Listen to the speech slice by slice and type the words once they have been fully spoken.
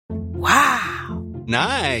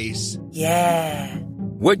Nice. Yeah.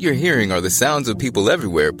 What you're hearing are the sounds of people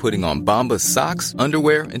everywhere putting on Bombas socks,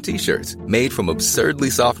 underwear, and T-shirts made from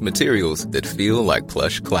absurdly soft materials that feel like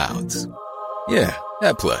plush clouds. Yeah,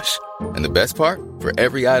 that plush. And the best part? For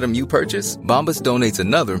every item you purchase, Bombas donates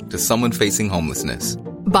another to someone facing homelessness.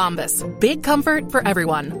 Bombas. Big comfort for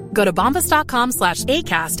everyone. Go to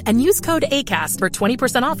bombas.com/ACAST and use code ACAST for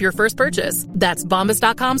 20% off your first purchase. That's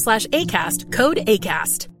bombas.com/ACAST. Code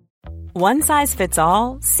ACAST. One size fits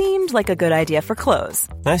all seemed like a good idea for clothes.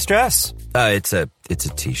 Nice dress. It's a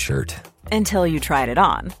T-shirt. Until you tried it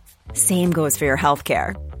on. Same goes for your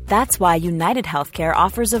healthcare. That's why United Healthcare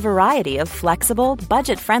offers a variety of flexible,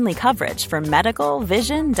 budget-friendly coverage for medical,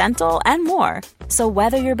 vision, dental, and more. So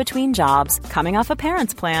whether you're between jobs, coming off a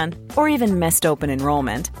parent's plan, or even missed open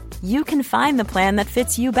enrollment, you can find the plan that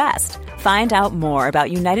fits you best. Find out more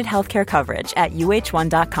about United Healthcare coverage at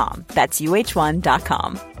uh1.com. That's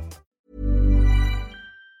uh1.com.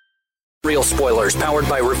 Real spoilers powered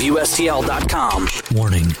by ReviewSTL.com.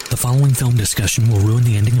 Warning, the following film discussion will ruin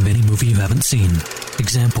the ending of any movie you haven't seen.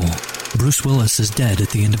 Example, Bruce Willis is dead at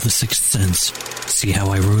the end of The Sixth Sense. See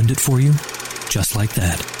how I ruined it for you? Just like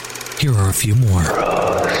that. Here are a few more.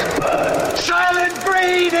 Rosebud. Silent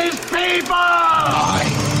breed is people! I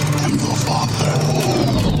am your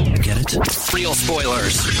father. Get it? Real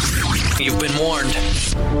spoilers. You've been warned.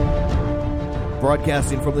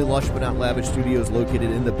 Broadcasting from the lush but not lavish studios located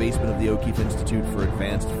in the basement of the O'Keefe Institute for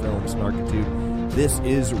Advanced Film Snarkitude, this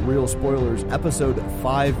is Real Spoilers, episode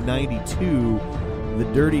 592, The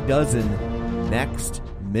Dirty Dozen, Next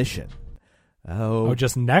Mission. Oh,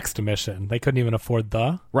 just Next Mission. They couldn't even afford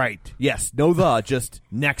the. Right. Yes. No just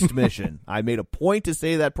Next Mission. I made a point to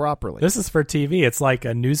say that properly. This is for TV. It's like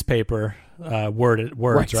a newspaper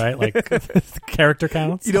words, right? Like character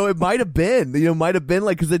counts. It might have been. Might have been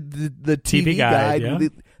like because the TV guide, yeah.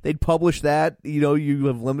 they'd publish that. You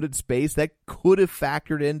have limited space. That could have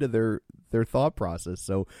factored into their thought process.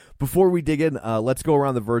 So before we dig in, let's go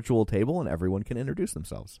around the virtual table and everyone can introduce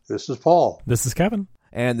themselves. This is Paul. This is Kevin.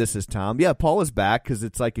 And this is Tom. Yeah, Paul is back because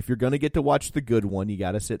it's like if you're going to get to watch the good one, you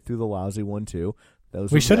got to sit through the lousy one too.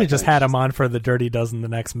 We should have just had him on for The Dirty Dozen, The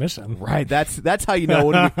Next Mission. Right. That's how you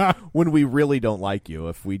know when we really don't like you.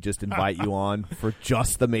 If we just invite you on for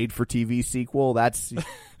just the made-for-TV sequel, that's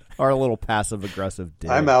our little passive-aggressive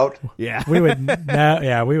dig. I'm out. Yeah. We would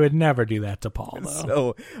never do that to Paul,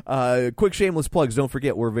 though. So, quick shameless plugs. Don't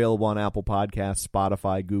forget we're available on Apple Podcasts,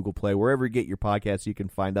 Spotify, Google Play. Wherever you get your podcasts, you can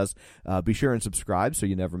find us. Be sure and subscribe so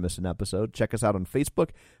you never miss an episode. Check us out on Facebook,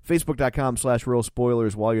 facebook.com/Real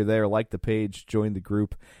Spoilers. While you're there, like the page, join the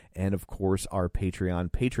group, and, of course, our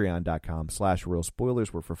Patreon, patreon.com/Real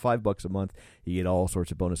Spoilers, where for $5 a month, you get all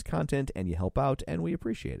sorts of bonus content, and you help out, and we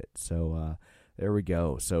appreciate it. So, there we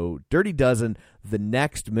go. So, Dirty Dozen, The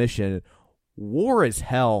Next Mission, war as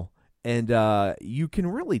hell, and you can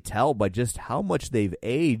really tell by just how much they've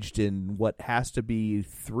aged in what has to be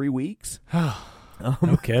 3 weeks.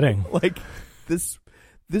 No kidding. Like,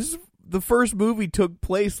 the first movie took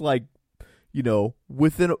place,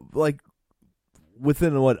 within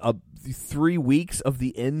 3 weeks of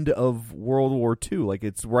the end of World War II. Like,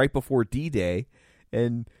 it's right before D-Day,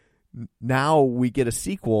 and now we get a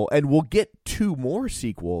sequel, and we'll get 2 more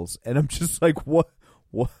sequels, and I'm just like, what?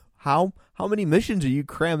 How many missions are you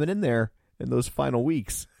cramming in there in those final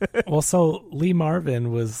weeks? Well, so Lee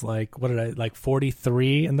Marvin was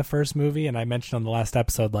 43 in the first movie, and I mentioned on the last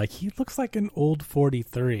episode, he looks like an old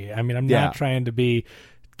 43. I mean, I'm not trying to be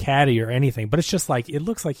catty or anything, but it's just it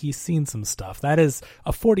looks like he's seen some stuff. That is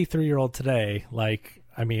a 43-year-old today.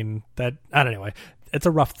 Anyway. It's a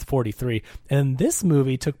rough 43. And this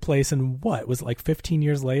movie took place in what? Was it 15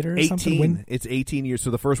 years later or 18. something? It's 18 years.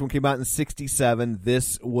 So the first one came out in 1967.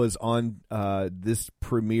 This was this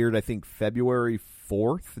premiered, I think, February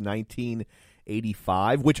 4th,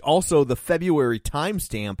 1985, which also the February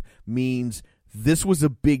timestamp means this was a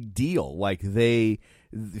big deal.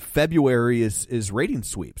 February is rating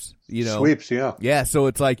sweeps. Sweeps, yeah. Yeah, so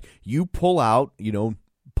it's you pull out,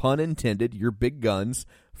 pun intended, your big guns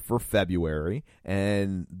for February,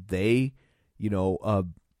 and they,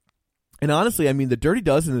 and honestly, I mean, The Dirty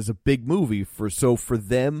Dozen is a big movie for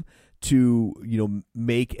them to,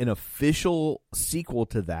 make an official sequel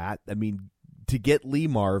to that. I mean, to get Lee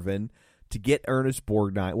Marvin, to get Ernest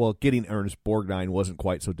Borgnine. Well, getting Ernest Borgnine wasn't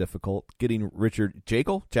quite so difficult. Getting Richard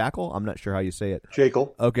Jackal, I'm not sure how you say it.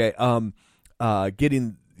 Jackal. Okay.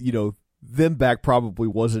 Getting, them back probably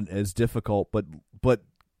wasn't as difficult, but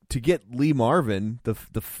to get Lee Marvin, the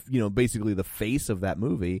basically the face of that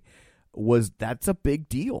movie, that's a big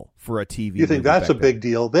deal for a TV. You think that's a big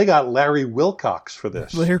deal? They got Larry Wilcox for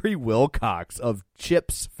this. Larry Wilcox of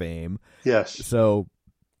Chips fame. Yes. So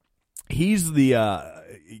he's the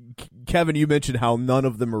Kevin, you mentioned how none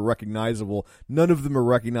of them are recognizable. None of them are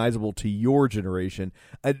recognizable to your generation.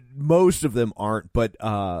 Most of them aren't, but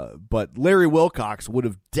Larry Wilcox would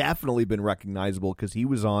have definitely been recognizable because he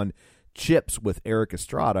was on Chips with Eric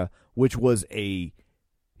Estrada, which was a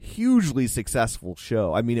hugely successful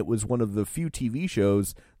show. I mean, it was one of the few TV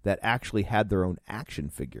shows that actually had their own action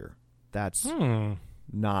figure. That's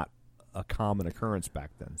not a common occurrence back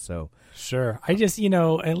then. So sure, I just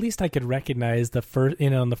at least I could recognize the first.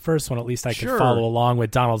 In the first one, at least I could follow along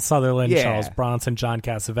with Donald Sutherland, Charles Bronson, John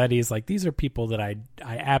Cassavetes. Like these are people that I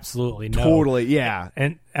absolutely know. Totally, yeah.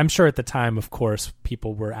 And I'm sure at the time, of course,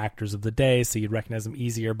 people were actors of the day, so you'd recognize them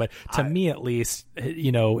easier. But to me, at least,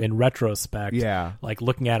 in retrospect, like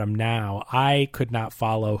looking at them now, I could not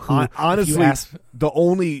follow who. Honestly,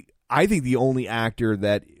 I think the only actor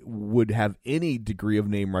that would have any degree of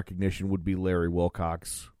name recognition would be Larry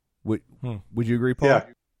Wilcox. Would you agree, Paul?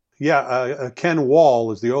 Yeah. Ken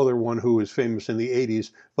Wall is the other one who was famous in the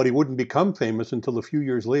 80s, but he wouldn't become famous until a few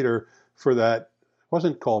years later for that. It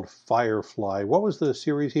wasn't called Firefly. What was the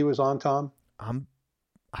series he was on, Tom?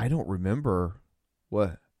 I don't remember.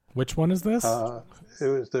 What? Which one is this? It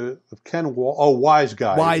was the Ken Wall. Oh, Wise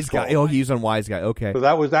Guy. Wise Guy. Oh, he's on Wise Guy. Okay. So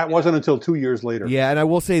that wasn't until 2 years later. Yeah, and I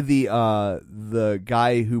will say the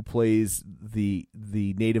guy who plays the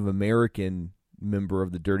Native American member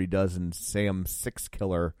of the Dirty Dozen, Sam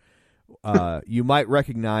Sixkiller, you might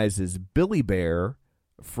recognize as Billy Bear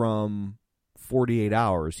from 48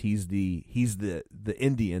 Hours. He's the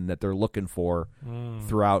Indian that they're looking for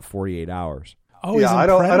throughout 48 Hours. Oh, yeah. I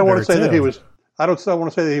don't want to say that he was. I want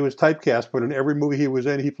to say that he was typecast, but in every movie he was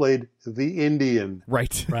in, he played the Indian.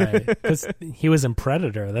 Right. Right. Because he was in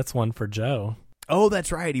Predator. That's one for Joe. Oh,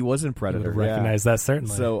 that's right. He was in Predator. You would recognize that,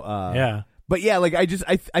 certainly. So, yeah. But yeah, like I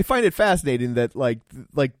find it fascinating that like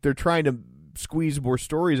they're trying to squeeze more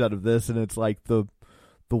stories out of this, and it's like the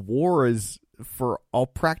war is, for all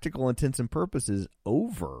practical intents and purposes,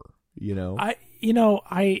 over.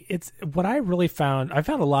 It's what I really found. I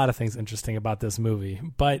found a lot of things interesting about this movie,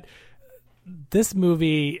 but this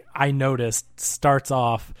movie, I noticed, starts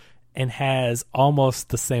off and has almost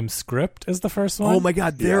the same script as the first one. Oh my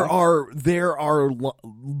God, there are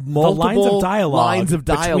multiple lines of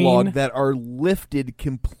dialogue that are lifted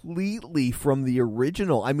completely from the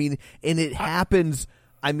original. I mean, and it happens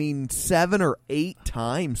 7 or 8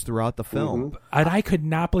 times throughout the film. And I could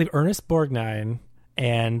not believe Ernest Borgnine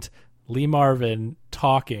and Lee Marvin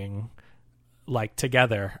talking like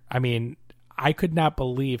together. I mean, I could not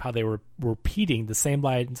believe how they were repeating the same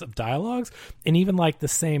lines of dialogues and even like the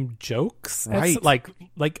same jokes. Right.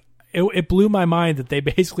 It blew my mind that they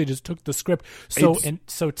basically just took the script.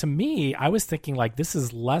 So to me, I was thinking like this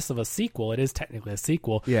is less of a sequel. It is technically a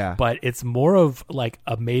sequel, but it's more of like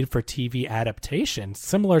a made-for-TV adaptation,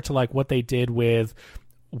 similar to like what they did with,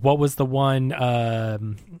 what was the one,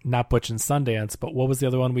 not Butch and Sundance, but what was the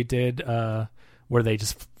other one we did where they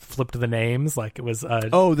just flipped the names? Like it was...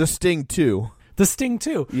 The Sting 2. The Sting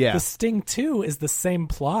 2. Yeah. The Sting 2 is the same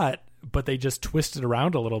plot, but they just twist it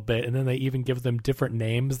around a little bit, and then they even give them different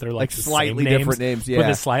names. They're like the slightly same different names, but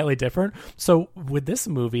they're slightly different. So with this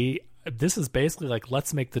movie, this is basically like,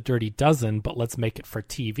 let's make the Dirty Dozen, but let's make it for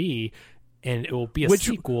TV, and it will be a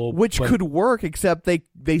sequel. Which could work, except they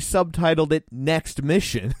subtitled it Next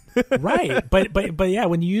Mission. Right. But yeah,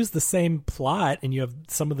 when you use the same plot and you have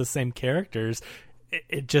some of the same characters,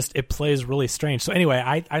 it plays really strange. So anyway,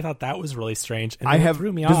 I thought that was really strange. And it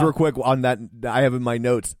threw me off. Just real quick on that, I have in my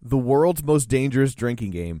notes, the world's most dangerous drinking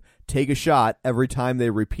game. Take a shot every time they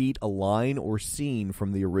repeat a line or scene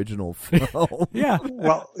from the original film. Yeah.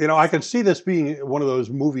 Well, I can see this being one of those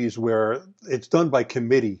movies where it's done by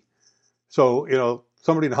committee. So,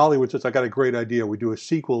 somebody in Hollywood says, I got a great idea. We do a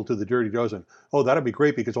sequel to The Dirty Dozen. Oh, that'd be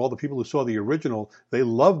great because all the people who saw the original, they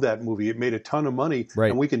loved that movie. It made a ton of money,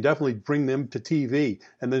 and we can definitely bring them to TV.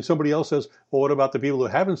 And then somebody else says, well, what about the people who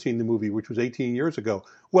haven't seen the movie, which was 18 years ago?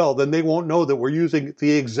 Well, then they won't know that we're using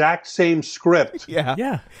the exact same script. Yeah.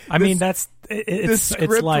 Yeah. I mean, it's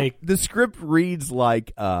like... The script reads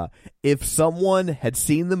like if someone had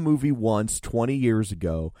seen the movie once 20 years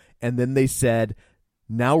ago, and then they said,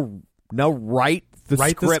 now write the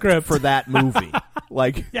script for that movie,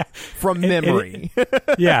 like from memory.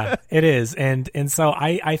 Yeah, it is. And so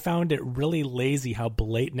I found it really lazy how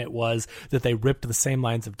blatant it was that they ripped the same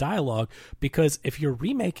lines of dialogue, because if you're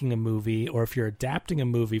remaking a movie or if you're adapting a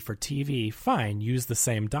movie for TV, fine, use the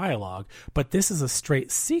same dialogue. But this is a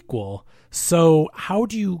straight sequel. So how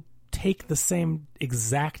do you take the same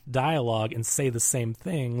exact dialogue and say the same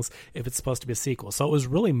things if it's supposed to be a sequel. So it was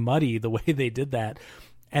really muddy the way they did that.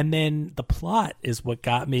 And then the plot is what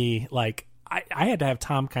got me, like, I had to have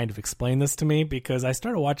Tom kind of explain this to me because I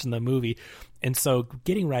started watching the movie. And so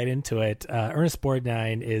getting right into it, Ernest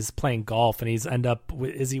Borgnine is playing golf, and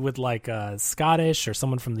is he with like Scottish or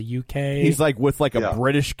someone from the UK? He's like with like a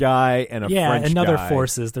British guy and a French and other guy.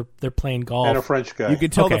 forces. They're playing golf. And a French guy. You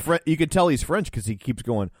can tell you can tell he's French because he keeps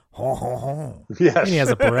going, ho, ho, ho. Yes. And he has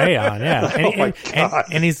a beret on, yeah.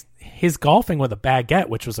 And he's golfing with a baguette,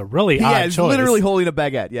 which was a really odd he's choice. literally holding a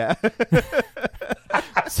baguette, yeah.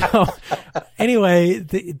 So anyway,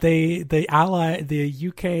 the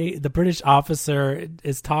British officer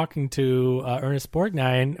is talking to Ernest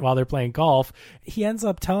Borgnine while they're playing golf. He ends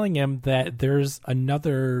up telling him that there's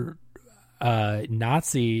another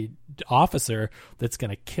Nazi officer that's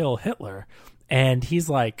going to kill Hitler. And he's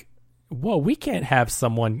like, whoa, we can't have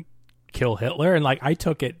someone kill Hitler. And like, I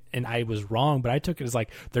took it, and I was wrong, but I took it as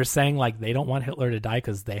like they're saying like they don't want Hitler to die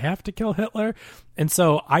because they have to kill Hitler. And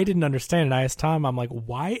so I didn't understand, and I asked Tom, I'm like,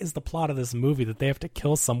 why is the plot of this movie that they have to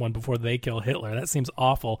kill someone before they kill Hitler? That seems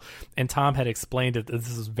awful. And Tom had explained it that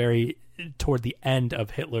this is very toward the end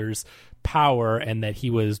of Hitler's power and that he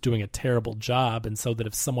was doing a terrible job, and so that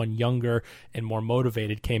if someone younger and more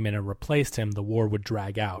motivated came in and replaced him, the war would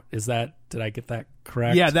drag out. Did I get that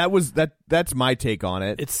correct? Yeah, that's my take on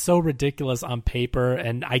it. It's so ridiculous on paper,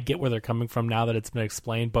 and I get where they're coming from now that it's been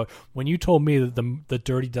explained, but when you told me that the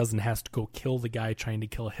Dirty Dozen has to go kill the guy trying to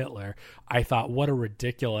kill Hitler, I thought, what a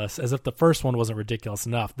ridiculous, as if the first one wasn't ridiculous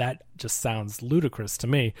enough. That just sounds ludicrous to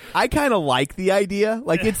me. I kind of like the idea.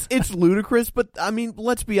 Like, it's ludicrous, but I mean,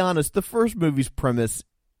 let's be honest, the first movie's premise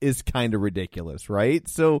is kind of ridiculous, right?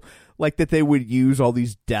 So, like, that they would use all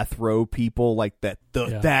these death row people, like that.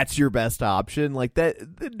 That's your best option, like that.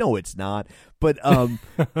 No, it's not. But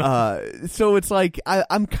so it's like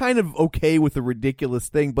I'm kind of okay with the ridiculous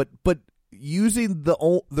thing, but using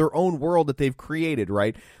their own world that they've created,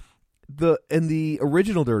 right? In the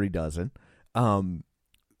original Dirty Dozen,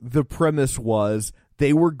 the premise was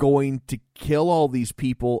they were going to kill all these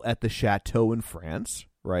people at the chateau in France,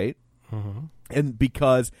 right? Mm-hmm. And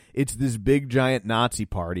because it's this big giant Nazi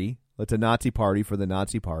party, it's a Nazi party for the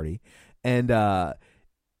Nazi party, and that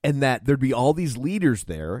there'd be all these leaders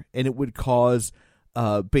there, and it would cause,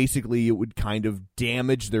 basically, it would kind of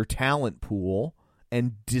damage their talent pool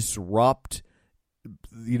and disrupt,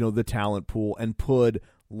 the talent pool and put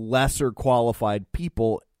lesser qualified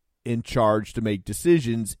people in charge to make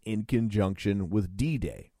decisions in conjunction with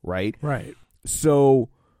D-Day, right? Right. So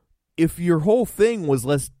if your whole thing was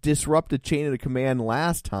let's disrupt the chain of command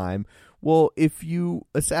last time, well, if you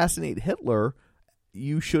assassinate Hitler,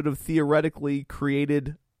 you should have theoretically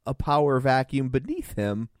created a power vacuum beneath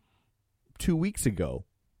him 2 weeks ago,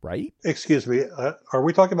 right? Excuse me, are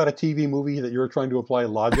we talking about a TV movie that you're trying to apply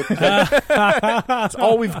logic to? That's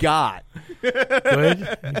all we've got.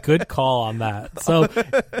 Good call on that.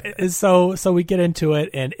 So we get into it,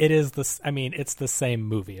 and it is it's the same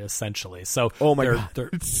movie essentially. So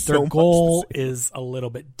their goal is a little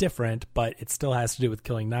bit different, but it still has to do with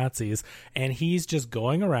killing Nazis. And he's just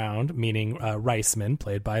going around, meaning Reisman,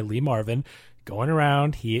 played by Lee Marvin, going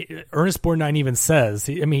around. Ernest Borgnine even says,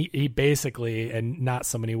 he basically, and not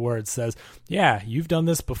so many words, says, yeah, you've done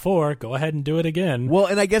this before, go ahead and do it again. Well,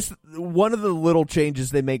 and I guess one of the little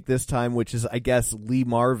changes they make this time, which is, I guess, Lee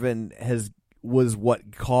Marvin was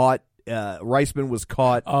caught Reisman was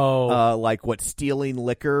caught, stealing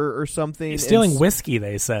liquor or something? Stealing whiskey,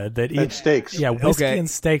 they said. And steaks. Yeah, whiskey and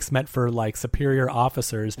steaks meant for, superior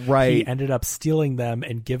officers. Right. He ended up stealing them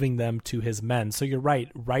and giving them to his men. So you're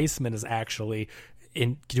right, Reisman is actually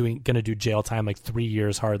going to do jail time, 3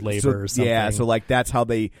 years hard labor or something. Yeah, so, that's how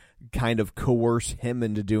they kind of coerce him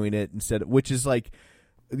into doing it instead, which is,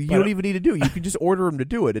 you don't even need to do it. You can just order them to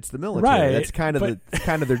do it. It's the military. Right, that's kind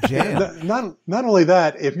of their jam. Not only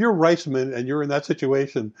that, if you're Reisman and you're in that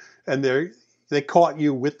situation and they caught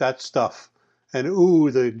you with that stuff, and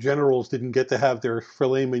the generals didn't get to have their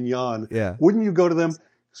filet mignon, wouldn't you go to them?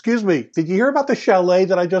 Excuse me, did you hear about the chalet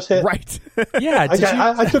that I just hit? Right. Yeah.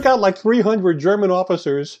 I took out 300 German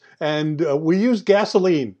officers, and we used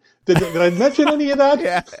gasoline. Did I mention any of that?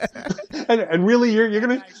 Yeah. And really, you're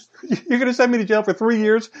gonna send me to jail for 3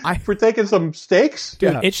 years for taking some steaks?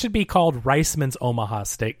 Dude, it should be called Reisman's Omaha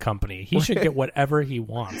Steak Company. He should get whatever he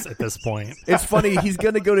wants at this point. It's funny, he's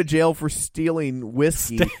gonna go to jail for stealing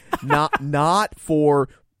whiskey, not for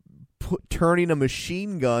turning a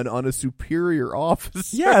machine gun on a superior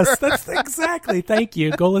officer. Yes, that's exactly. Thank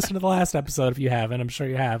you. Go listen to the last episode if you haven't. I'm sure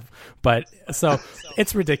you have. But so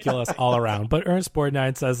it's ridiculous all around. But Ernest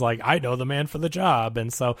Borgnine says, like, I know the man for the job.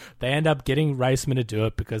 And so they end up getting Reisman to do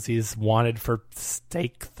it because he's wanted for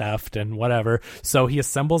stake theft and whatever. So he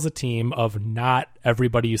assembles a team of not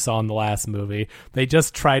everybody you saw in the last movie. They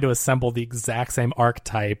just try to assemble the exact same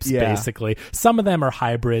archetypes, basically. Some of them are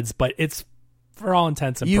hybrids, but it's for all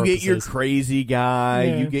intents and purposes. You get your crazy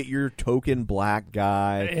guy, you get your token black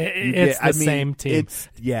guy. It's the same team.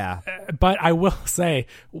 But I will say,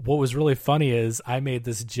 what was really funny is I made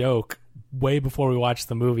this joke way before we watched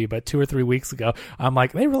the movie, but 2 or 3 weeks ago, I'm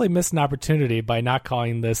like, they really missed an opportunity by not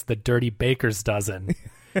calling this the Dirty Baker's Dozen.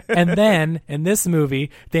 And then in this movie,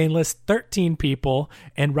 they enlist 13 people,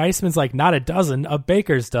 and Reisman's like, not a dozen, a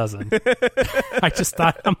baker's dozen. I just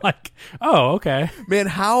thought, I'm like, oh, okay. Man,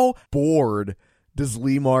 how bored does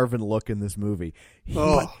Lee Marvin look in this movie?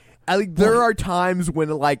 There are times when,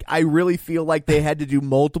 like, I really feel like they had to do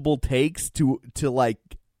multiple takes to like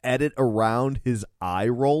edit around his eye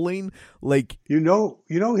rolling. Like, he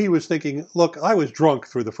was thinking, look, I was drunk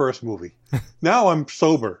through the first movie. Now I'm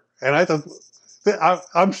sober, and I thought,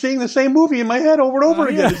 I'm seeing the same movie in my head over and over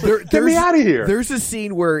again. Get me out of here. There's a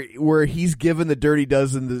scene where he's given the Dirty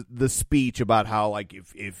Dozen the speech about how, like,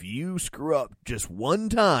 if you screw up just one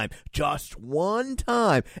time,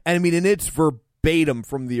 and I mean, and it's verbatim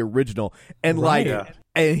from the original, and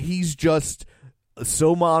and he's just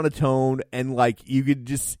so monotone, and like you could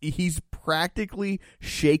just he's practically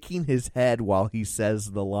shaking his head while he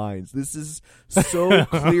says the lines. This is so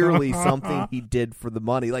clearly something he did for the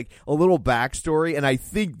money. Like, a little backstory, and I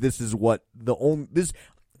think this is what this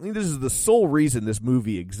is the sole reason this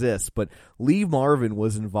movie exists, but Lee Marvin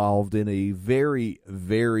was involved in a very,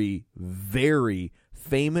 very, very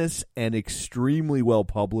famous and extremely well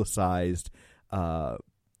publicized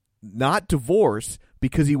not divorce,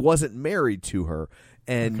 because he wasn't married to her.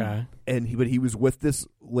 But he was with this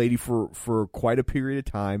lady for quite a period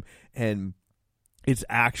of time, and it's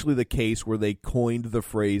actually the case where they coined the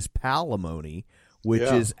phrase palimony, which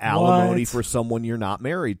is alimony for someone you're not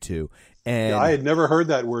married to. And I had never heard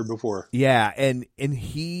that word before. Yeah, and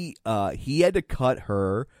he had to cut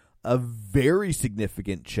her a very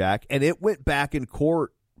significant check, and it went back and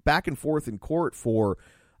forth in court for,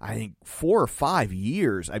 I think, 4 or 5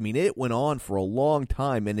 years. I mean, it went on for a long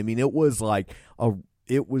time, and I mean, it was like a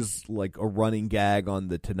running gag on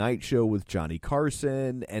the Tonight Show with Johnny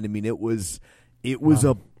Carson, and I mean, it was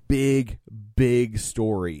a big, big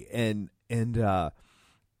story, and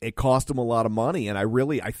it cost him a lot of money. And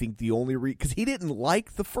I think the only because he didn't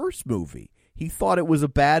like the first movie. He thought it was a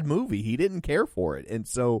bad movie. He didn't care for it. And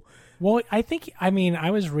so... Well,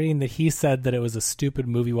 I was reading that he said that it was a stupid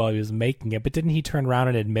movie while he was making it, but didn't he turn around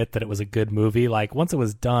and admit that it was a good movie? Like, once it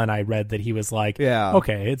was done, I read that he was like,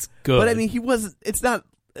 okay, it's good. But I mean, he wasn't... It's not...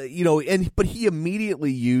 but he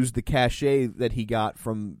immediately used the cachet that he got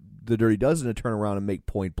from The Dirty Dozen to turn around and make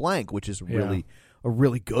Point Blank, which is really... a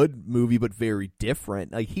really good movie, but very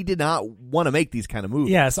different. Like, he did not want to make these kind of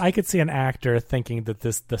movies. Yes, I could see an actor thinking that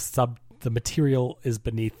the material is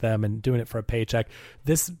beneath them and doing it for a paycheck.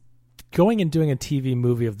 This going and doing a TV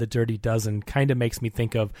movie of The Dirty Dozen kind of makes me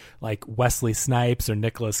think of like Wesley Snipes or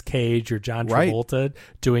Nicolas Cage or John Travolta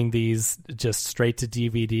doing these just straight to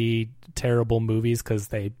DVD terrible movies because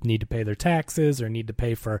they need to pay their taxes or need to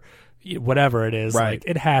pay for whatever it is. Like,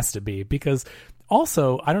 it has to be, because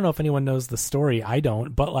also, I don't know if anyone knows the story. I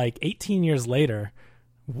don't, but like 18 years later,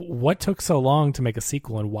 what took so long to make a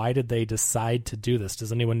sequel, and why did they decide to do this?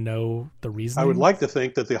 Does anyone know the reason? I would like to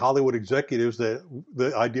think that the Hollywood executives that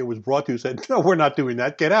the idea was brought to said, no, we're not doing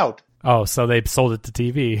that. Get out. Oh, so they sold it to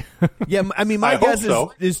TV. Yeah, I mean, my guess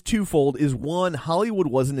is twofold. Is one, Hollywood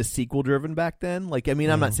wasn't as sequel-driven back then. Like, I mean,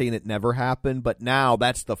 I'm not saying it never happened, but now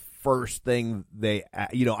that's the first thing they,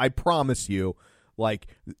 I promise you, like,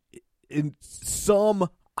 in some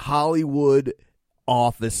Hollywood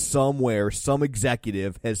office somewhere, some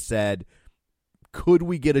executive has said, could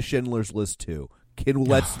we get a Schindler's List 2?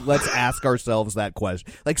 Let's ask ourselves that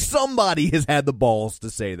question. Like, somebody has had the balls to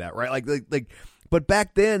say that, right? Like but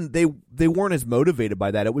back then they weren't as motivated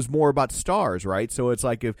by that. It was more about stars, right? So it's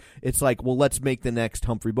like, well, let's make the next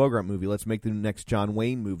Humphrey Bogart movie, let's make the next John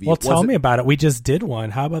Wayne movie. Well, tell me about it. We just did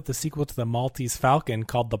one. How about the sequel to the Maltese Falcon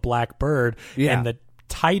called The Black Bird? Yeah. And the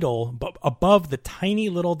title, but above the tiny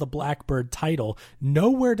little The Blackbird title,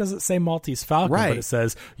 nowhere does it say Maltese Falcon, but it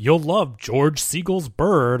says, you'll love George Siegel's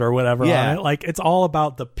bird or whatever on it. Like, it's all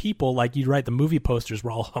about the people. Like, you'd write the movie posters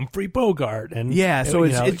were all Humphrey Bogart and so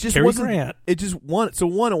it just Cary wasn't Grant. It just one, so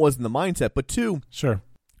one, it wasn't the mindset, but two, sure,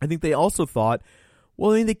 I think they also thought,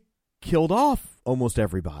 well, I mean, killed off almost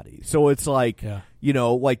everybody. So it's like, you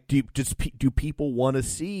know, like do people want to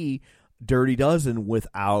see Dirty Dozen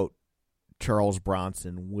without Charles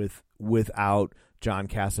Bronson, without John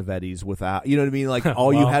Cassavetes, without, you know what I mean? Like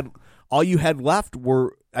all you had left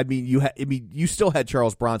were, you still had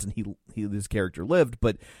Charles Bronson. His character lived,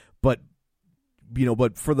 but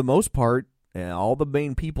for the most part, all the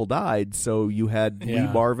main people died. So you had Lee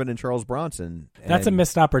Marvin and Charles Bronson. That's a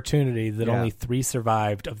missed opportunity that only 3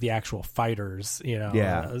 survived of the actual fighters. You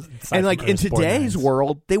know, and like in today's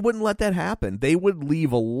world, they wouldn't let that happen. They would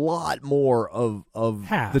leave a lot more of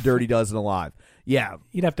half. the Dirty Dozen alive. Yeah,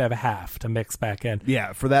 you'd have to have a half to mix back in.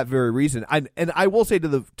 Yeah, for that very reason. And I will say to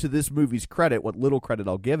this movie's credit, what little credit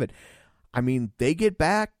I'll give it, I mean, they get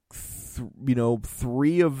back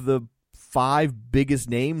 3 of the 5 biggest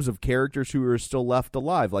names of characters who are still left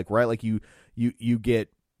alive. Like, right, like you get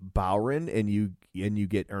Bowron and you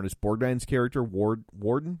get Ernest Borgnine's character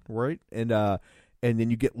Warden, right, and then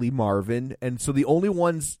you get Lee Marvin, and so the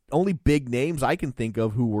only big names I can think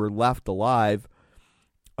of who were left alive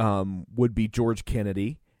would be George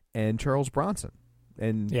Kennedy and Charles Bronson.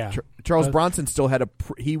 And Charles Bronson still had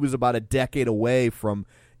he was about a decade away from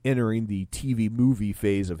entering the TV movie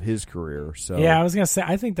phase of his career. So yeah, I was going to say,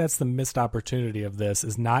 I think that's the missed opportunity of this,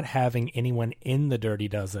 is not having anyone in the Dirty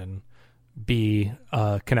Dozen be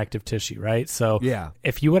connective tissue, right? So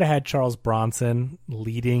if you would have had Charles Bronson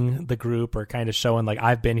leading the group, or kind of showing like,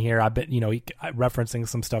 I've been here, I've been, referencing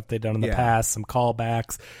some stuff they've done in the past, some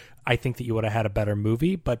callbacks, I think that you would have had a better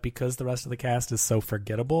movie. But because the rest of the cast is so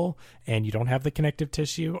forgettable and you don't have the connective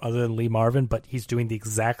tissue other than Lee Marvin, but he's doing the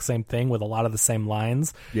exact same thing with a lot of the same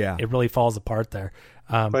lines, it really falls apart there.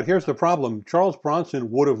 But here's the problem. Charles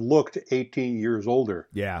Bronson would have looked 18 years older.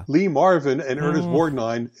 Yeah. Lee Marvin and Ernest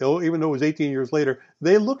Borgnine, even though it was 18 years later,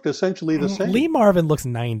 they looked essentially the same. Lee Marvin looks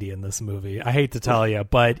 90 in this movie. I hate to tell you,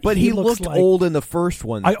 but he looked like old in the first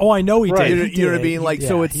one. I know he did. You know what I mean? Like,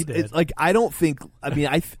 so it's like, I don't think,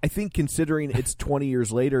 I think considering it's 20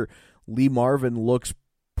 years later, Lee Marvin looks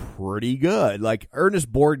pretty good. Like,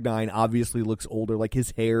 Ernest Borgnine obviously looks older. Like,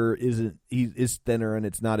 his hair is thinner and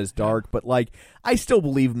it's not as dark, but like, I still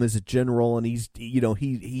believe him as a general, and he's,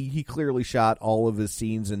 he clearly shot all of his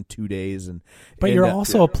scenes in 2 days. But you're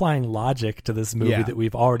also applying logic to this movie that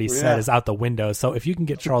we've already said is out the window. So if you can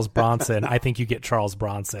get Charles Bronson, I think you get Charles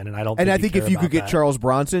Bronson, and I think if you could get Charles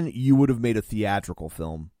Bronson, you would have made a theatrical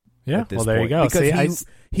film. Yeah, well, there point. You go. Because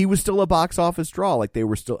he was still a box office draw. Like, they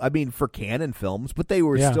were still, for Cannon Films, but they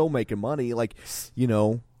were still making money. Like,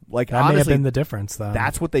 like, that honestly, may have been the difference, though.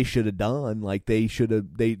 That's what they should have done. Like, they should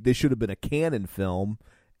have been a Cannon film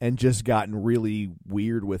and just gotten really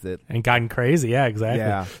weird with it and gotten crazy. Yeah, exactly.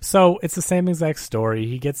 Yeah. So it's the same exact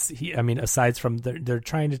story. Aside from they're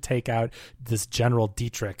trying to take out this General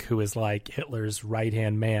Dietrich, who is like Hitler's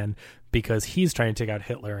right-hand man, because he's trying to take out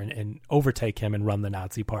Hitler and overtake him and run the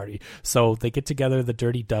Nazi party. So they get together the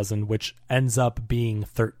Dirty Dozen, which ends up being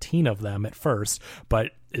 13 of them at first.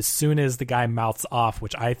 But as soon as the guy mouths off,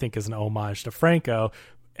 which I think is an homage to Franco,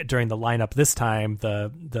 during the lineup this time,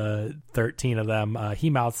 the 13 of them, he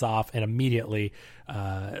mouths off, and immediately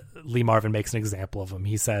Lee Marvin makes an example of him.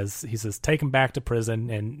 He says, take him back to prison,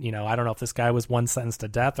 and I don't know if this guy was one sentenced to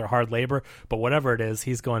death or hard labor, but whatever it is,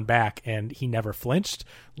 he's going back. And he never flinched.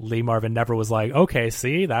 Lee Marvin never was like, okay,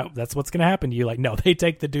 see, that's what's going to happen to you. Like, no, they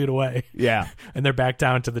take the dude away. Yeah. And they're back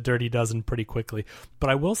down to the Dirty Dozen pretty quickly. But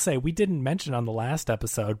I will say, we didn't mention on the last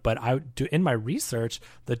episode, but in my research,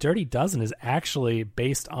 the Dirty Dozen is actually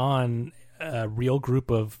based on a real group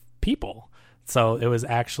of people. So it was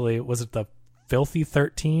actually, was it the Filthy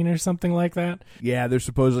 13 or something like that? Yeah, there's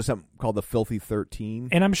supposedly something called the Filthy 13.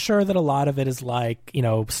 And I'm sure that a lot of it is like,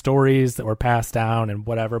 stories that were passed down and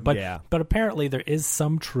whatever. But but apparently there is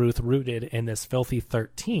some truth rooted in this Filthy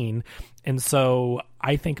 13. And so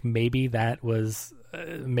I think maybe that was,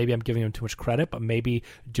 maybe I'm giving him too much credit, but maybe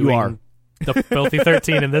doing the Filthy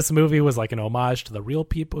 13 in this movie was like an homage to the real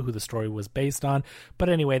people who the story was based on. But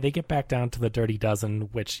anyway, they get back down to the Dirty Dozen,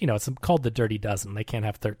 which, it's called the Dirty Dozen. They can't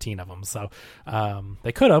have 13 of them. So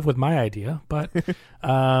they could have with my idea, but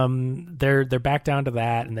they're back down to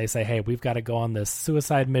that, and they say, hey, we've got to go on this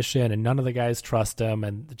suicide mission, and none of the guys trust him.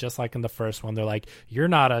 And just like in the first one, they're like, you're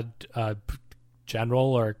not a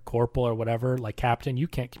general or corporal or whatever, like captain, you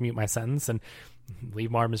can't commute my sentence. And Lee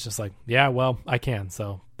Marvin's just like, yeah, well, I can,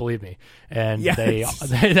 so believe me. And they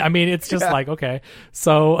I mean, it's just like, okay.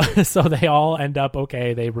 So they all end up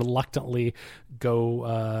okay. They reluctantly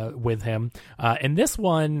go with him. And this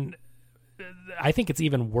one, I think it's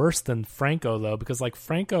even worse than Franco, though, because like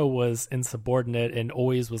Franco was insubordinate and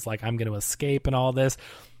always was like, I'm going to escape and all this.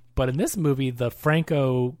 But in this movie, the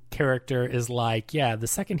Franco character is like, yeah, the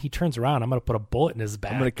second he turns around, I'm going to put a bullet in his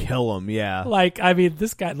back. I'm going to kill him, yeah. Like, I mean,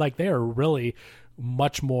 this guy, like, they are really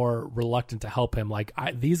much more reluctant to help him. Like,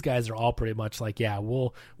 these guys are all pretty much like, yeah,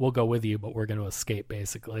 we'll go with you, but we're going to escape,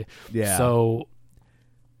 basically. Yeah. So...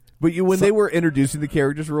 But when they were introducing the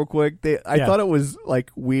characters real quick, I thought it was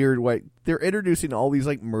like weird. Like they're introducing all these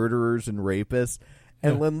like murderers and rapists,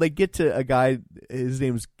 and when they get to a guy, his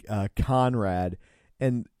name's Conrad,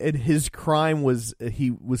 and his crime was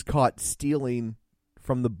he was caught stealing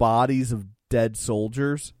from the bodies of dead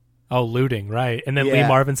soldiers. Oh, looting, right? And then Lee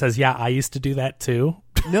Marvin says, "Yeah, I used to do that too."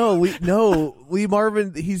 No, Lee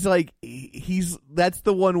Marvin. He's like that's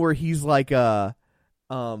the one where he's like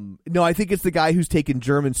no, I think it's the guy who's taking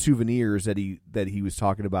German souvenirs that he was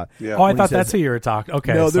talking about. Yeah. Oh, I thought that's who you were talking.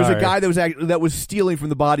 Okay, no, there's a guy that was stealing from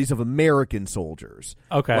the bodies of American soldiers.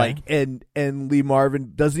 Okay, like and Lee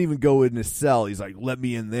Marvin doesn't even go in his cell. He's like, "Let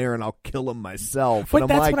me in there, and I'll kill him myself." But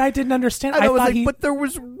that's what I didn't understand. I thought but there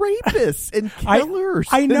was rapists and killers.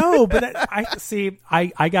 I know, but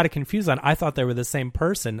I got it confused on. I thought they were the same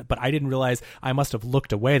person, but I didn't realize I must have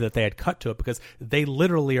looked away that they had cut to it because they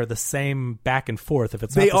literally are the same back and forth. If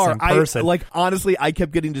it's not the same person. Honestly, I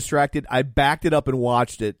kept getting distracted. I backed it up and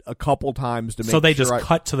watched it a couple times to make sure. So they just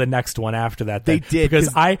cut to the next one after that. They did. Because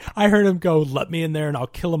I heard him go, "Let me in there and I'll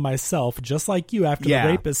kill him myself," just like you after the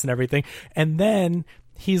rapists and everything. And then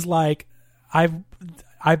he's like,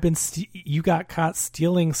 you got caught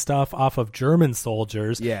stealing stuff off of German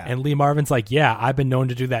soldiers. Yeah. And Lee Marvin's like, "Yeah, I've been known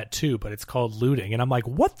to do that too, but it's called looting." And I'm like,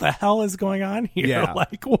 what the hell is going on here? Yeah.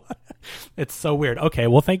 Like, what? It's so weird. Okay,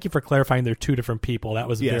 well, thank you for clarifying they're two different people. That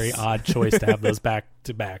was a very odd choice to have those back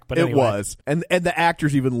to back. But anyway. It was. And the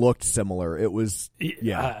actors even looked similar. It was,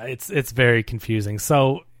 it's very confusing.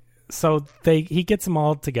 So he gets them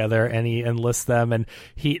all together and he enlists them, and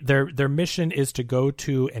their mission is to go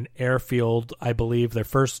to an airfield. I believe their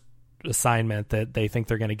first assignment that they think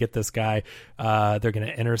they're going to get this guy. They're going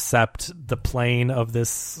to intercept the plane of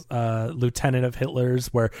this lieutenant of Hitler's,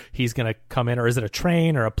 where he's going to come in, or is it a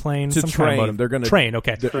train or a plane? It's a train. They're going to train.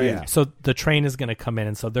 Okay, yeah. So the train is going to come in,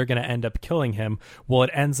 and so they're going to end up killing him. Well, it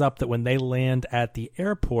ends up that when they land at the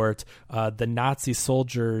airport, the Nazi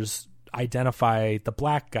soldiers identify the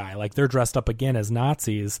black guy. Like, they're dressed up again as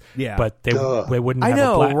Nazis, but they wouldn't have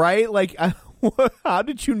a black... right? Like, how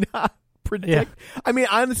did you not predict? Yeah. I mean,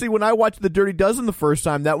 honestly, when I watched The Dirty Dozen the first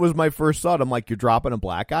time, that was my first thought. I'm like, you're dropping a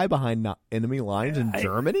black guy behind enemy lines in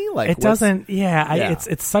Germany? Like, it doesn't...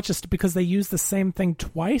 It's such a... Because they use the same thing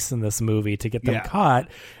twice in this movie to get them caught.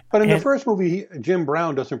 But in the first movie, Jim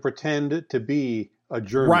Brown doesn't pretend to be a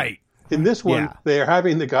German. Right. In this one, they're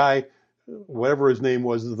having the guy... whatever his name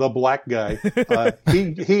was, the black guy,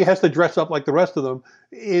 he has to dress up like the rest of them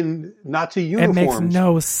in Nazi uniforms. It makes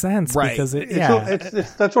no sense, right? Because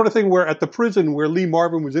it's that sort of thing where at the prison where Lee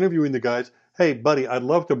Marvin was interviewing the guys, "Hey, buddy, I'd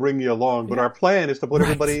love to bring you along, but our plan is to put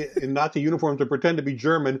everybody in Nazi uniforms and pretend to be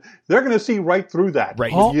German." They're going to see right through that.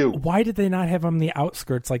 Right. Why did they not have him in the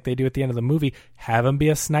outskirts like they do at the end of the movie? Have him be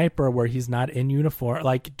a sniper where he's not in uniform.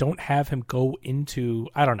 Like, don't have him go into...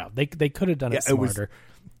 I don't know. They could have done it smarter.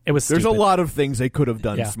 It was There's stupid. a lot of things they could have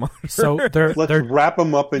done smarter. So let's wrap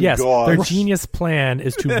him up in gauze. Their genius plan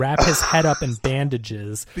is to wrap his head up in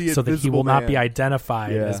bandages so that he will not be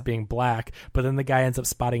identified as being black. But then the guy ends up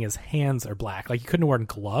spotting his hands are black. Like, he couldn't wear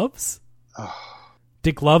gloves.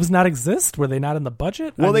 Did gloves not exist? Were they not in the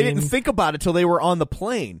budget? Well, they didn't think about it till they were on the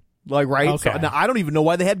plane. Like, right? Okay. So, now, I don't even know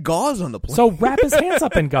why they had gauze on the plane. So wrap his hands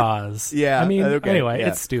up in gauze. Yeah. I mean, anyway,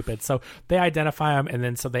 it's stupid. So they identify him, and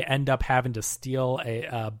then so they end up having to steal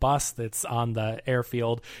a bus that's on the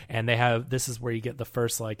airfield, and this is where you get the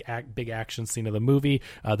first big action scene of the movie.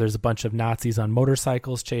 There's a bunch of Nazis on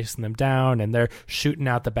motorcycles chasing them down, and they're shooting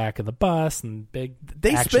out the back of the bus, and They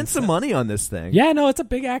spent some money on this thing. Yeah, no, it's a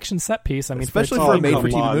big action set piece. I mean, especially for a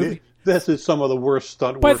made-for-TV movie. This is some of the worst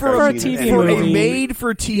stunt work but for I've a seen. TV For movie, a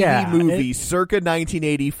made-for-TV movie circa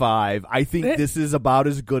 1985, I think this is about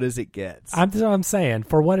as good as it gets. I'm saying,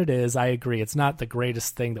 for what it is, I agree. It's not the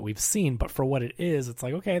greatest thing that we've seen, but for what it is, it's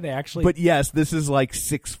like, okay, they actually... But yes, this is like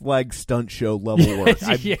Six Flags stunt show level work.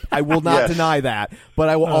 I will not deny that, but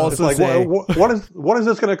I will also say... What is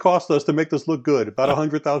this going to cost us to make this look good? About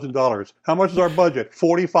 $100,000. How much is our budget?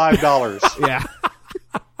 $45. Yeah.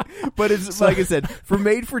 But it's like I said, for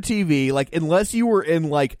made for TV, like, unless you were in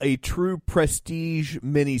like a true prestige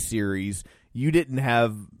miniseries, you didn't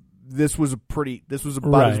have. This was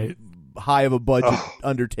about as high of a budget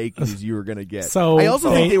undertaking as you were going to get. So I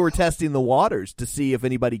also think they were testing the waters to see if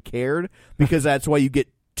anybody cared, because that's why you get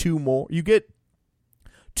two more. You get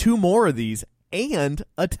two more of these and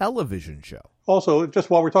a television show. Also, just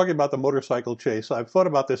while we're talking about the motorcycle chase, I've thought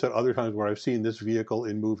about this at other times where I've seen this vehicle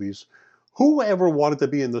in movies. Who ever wanted to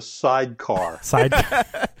be in the sidecar?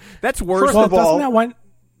 That's worse. Well, doesn't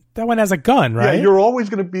that one has a gun, right? Yeah, you're always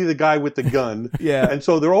going to be the guy with the gun. Yeah. And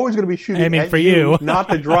so they're always going to be shooting aiming at for you, not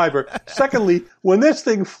the driver. Secondly, when this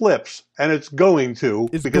thing flips, and it's going to,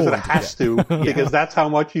 because it has to, because that's how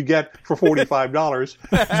much you get for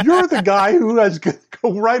 $45, you're the guy who has to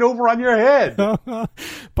go right over on your head. But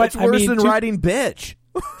it's worse than riding bitch.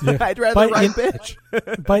 Yeah. I'd rather ride bitch.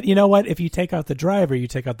 But you know what? If you take out the driver, you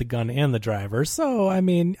take out the gun and the driver. So, I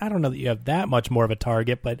mean, I don't know that you have that much more of a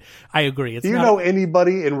target, but I agree. Do you know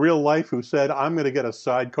anybody in real life who said, I'm going to get a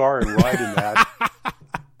sidecar and ride in that?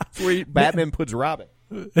 That's where Batman puts Robin.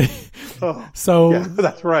 So yeah,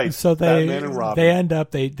 that's right. So Batman and Robin. They end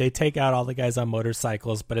up they take out all the guys on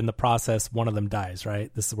motorcycles, but in the process, one of them dies.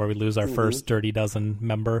 Right. This is where we lose our first Dirty Dozen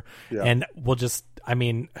member, and we'll just. I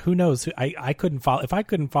mean, who knows? I couldn't follow. If I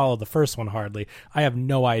couldn't follow the first one hardly, I have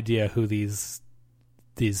no idea who these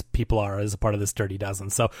people are as a part of this Dirty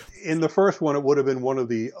Dozen. So in the first one, it would have been one of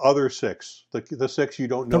the other six, the six you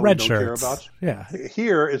don't know, the red don't shirts. care about. Yeah.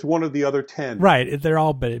 Here is one of the other 10. Right. They're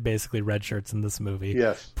all basically red shirts in this movie.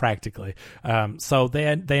 Yes. Practically. So they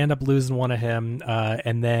end up losing one of him,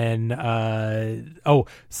 and then I'm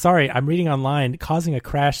reading online, causing a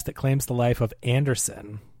crash that claims the life of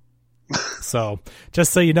Anderson. So,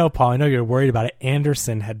 just so you know, Paul, I know you're worried about it.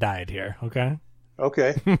 Anderson had died here.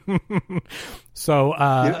 Okay. So,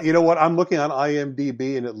 you know what? I'm looking on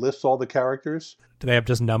IMDb and it lists all the characters. Do they have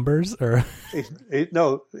just numbers or?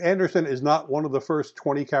 No, Anderson is not one of the first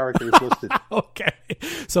 20 characters listed. Okay.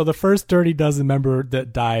 So the first Dirty Dozen member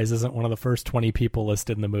that dies isn't one of the first 20 people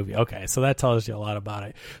listed in the movie. Okay. So that tells you a lot about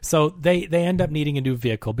it. So they end up needing a new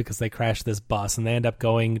vehicle because they crashed this bus, and they end up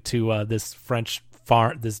going to this French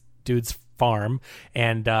farm, this dude's farm,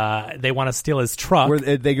 and they want to steal his truck. Where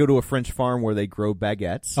they go to a French farm where they grow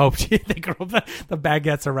baguettes. Oh, they grow the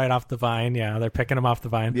baguettes are right off the vine. Yeah, they're picking them off the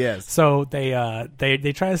vine. Yes. So they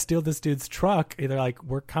try to steal this dude's truck. They're like,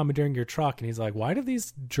 "We're commandeering your truck," and he's like, "Why do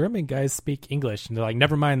these German guys speak English?" And they're like,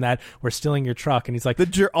 "Never mind that. We're stealing your truck." And he's like,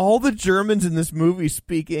 all the Germans in this movie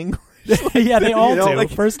speak English. Yeah, they all do.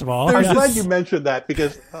 Like, first of all, I'm glad you mentioned that,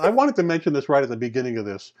 because I wanted to mention this right at the beginning of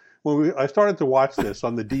this. When I started to watch this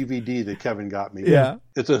on the DVD that Kevin got me,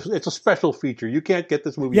 it's a special feature. You can't get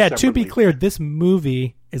this movie separately. To be clear, this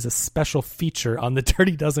movie is a special feature on the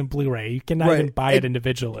Dirty Dozen Blu-ray. You cannot even buy it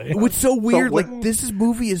individually. What's so weird, this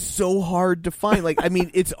movie is so hard to find. Like, I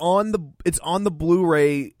mean, it's on the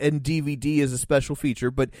Blu-ray and DVD as a special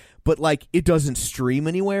feature, but like, it doesn't stream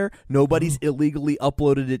anywhere. Nobody's illegally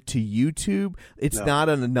uploaded it to YouTube. It's not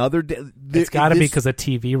on another. It's got to be because of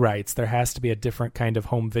TV rights. There has to be a different kind of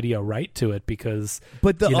home video right to it because.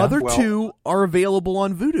 But the other two are available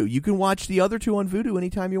on Vudu. You can watch the other two on Vudu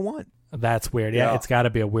anytime you want. That's weird. Yeah, it's got to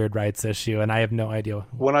be a weird rights issue, and I have no idea.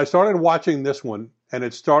 When I started watching this one, and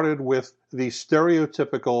it started with the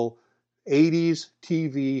stereotypical 80s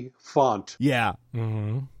TV font. Yeah.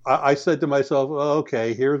 Mm-hmm. I said to myself,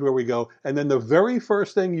 okay, here's where we go. And then the very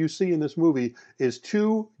first thing you see in this movie is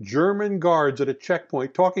two German guards at a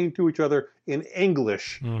checkpoint talking to each other in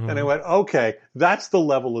English. Mm-hmm. And I went, okay, that's the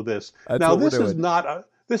level of this. Now, this is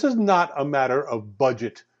not a matter of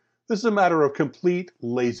budget. This is a matter of complete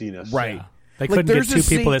laziness. Right. Yeah. They couldn't get two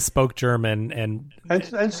people that spoke German and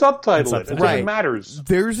subtitle it. It matters.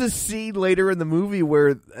 There's a scene later in the movie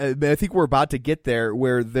where I think we're about to get there,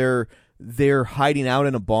 where they're hiding out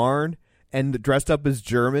in a barn and dressed up as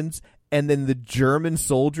Germans, and then the German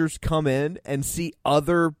soldiers come in and see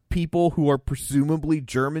other people who are presumably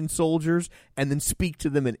German soldiers and then speak to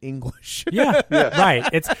them in English. Yeah.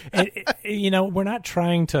 Right. We're not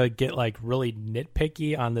trying to get like really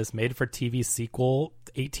nitpicky on this made-for-TV sequel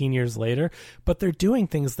 18 years later, but they're doing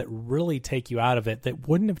things that really take you out of it that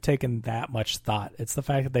wouldn't have taken that much thought. It's the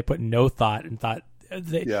fact that they put no thought and thought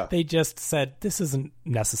they just said this isn't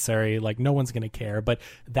necessary, like no one's going to care. But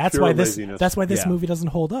that's why this movie doesn't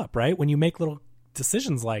hold up, right? When you make little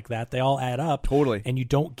decisions like that, they all add up totally, and you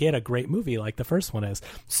don't get a great movie like the first one is.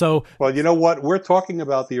 So, well, you know what? We're talking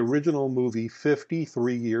about the original movie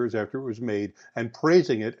 53 years after it was made and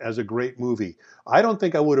praising it as a great movie. I don't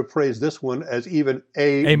think I would have praised this one as even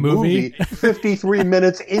a movie 53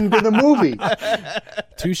 minutes into the movie.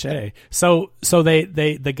 Touche. So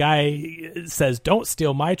the guy says, "Don't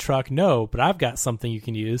steal my truck." No, but I've got something you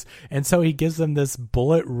can use. And so he gives them this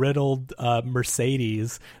bullet riddled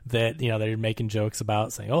Mercedes that, they're making jokes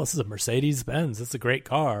about, saying, "Oh, this is a Mercedes Benz. It's a great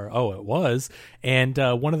car." Oh, it was. And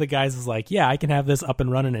one of the guys is like, "Yeah, I can have this up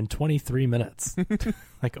and running in 23 minutes.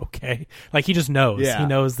 Like, okay. Like, he just knows. Yeah. He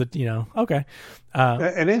knows that, okay.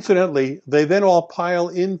 And incidentally, they then all pile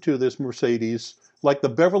into this Mercedes like the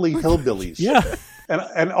Beverly Hillbillies. Yeah.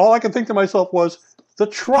 And all I could think to myself was, the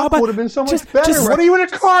truck would have been so much better. What are you in a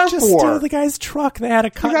car for? Just steal the guy's truck. They had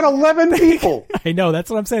a You got 11 people. I know. That's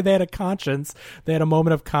what I'm saying. They had a conscience. They had a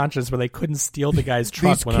moment of conscience where they couldn't steal the guy's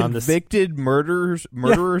truck. These convicted murderers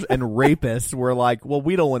and rapists were like, well,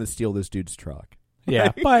 we don't want to steal this dude's truck.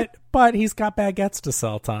 Yeah, but he's got baguettes to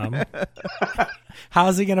sell, Tom.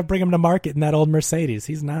 How's he going to bring him to market in that old Mercedes?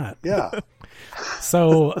 He's not. Yeah.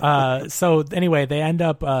 So anyway, they end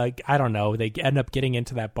up, they end up getting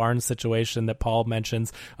into that barn situation that Paul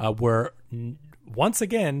mentions, where once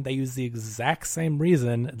again, they use the exact same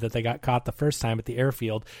reason that they got caught the first time at the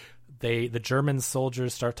airfield. The German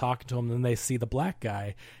soldiers start talking to him, and then they see the black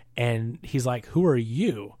guy, and he's like, "Who are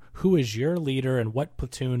you? Who is your leader, and what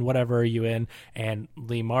platoon, whatever are you in?" And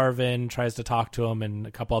Lee Marvin tries to talk to him, and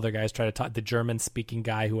a couple other guys try to talk. The German-speaking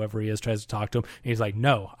guy, whoever he is, tries to talk to him. And he's like,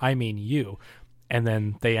 "No, I mean you." And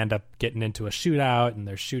then they end up getting into a shootout, and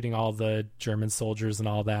they're shooting all the German soldiers and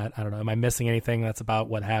all that. I don't know. Am I missing anything? That's about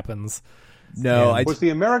what happens. No. Was the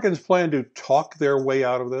Americans' plan to talk their way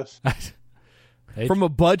out of this? From a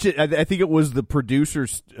budget, I think it was the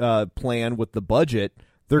producer's plan with the budget.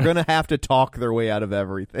 They're going to have to talk their way out of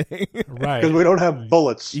everything. Right. Because we don't have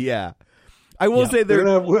bullets. Yeah. I will say we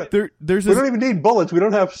don't even need bullets. We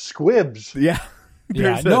don't have squibs. Yeah.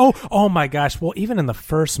 No. Oh, my gosh. Well, even in the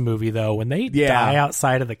first movie, though, when they die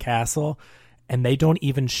outside of the castle and they don't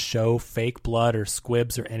even show fake blood or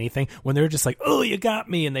squibs or anything, when they're just like, "Oh, you got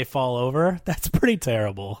me," and they fall over, that's pretty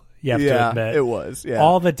terrible. You have to admit. It was. Yeah.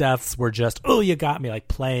 All the deaths were just, "Oh, you got me," like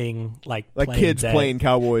playing kids dead. playing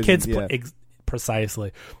cowboys. Kids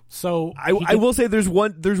precisely. So I will say there's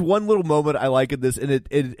one little moment I like in this, and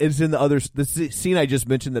it's in the scene I just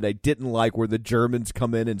mentioned that I didn't like, where the Germans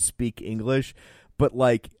come in and speak English, but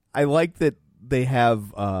I like that they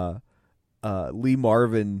have Lee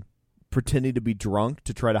Marvin pretending to be drunk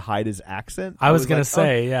to try to hide his accent. I was gonna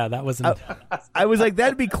say, that wasn't. I was like,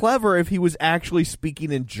 that'd be clever if he was actually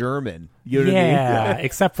speaking in German. You know what I mean? Yeah,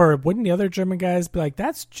 except for wouldn't the other German guys be like,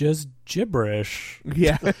 "That's just gibberish"?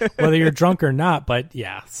 Yeah, whether you're drunk or not. But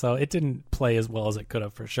yeah, so it didn't play as well as it could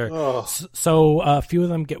have for sure. Oh. So a few of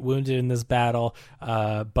them get wounded in this battle.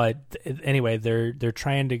 But anyway, they're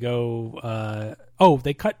trying to go.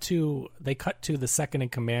 They cut to the second in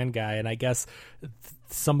command guy, and I guess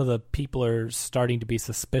some of the people are starting to be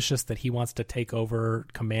suspicious that he wants to take over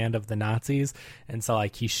command of the Nazis, and so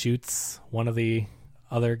he shoots one of the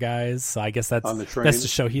other guys. So I guess that's to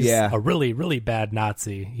show he's a really, really bad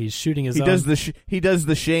Nazi. He's shooting his own. He does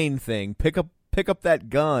the Shane thing. Pick up that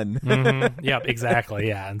gun. Mm-hmm. Yep, exactly.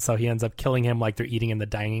 Yeah, and so he ends up killing him like they're eating in the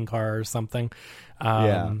dining car or something.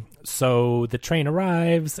 So the train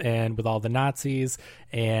arrives, and with all the Nazis,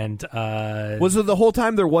 and so the whole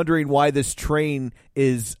time they're wondering why this train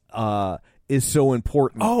is so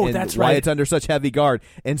important. Oh, and that's why right. It's under such heavy guard.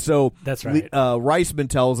 And so that's right. Reisman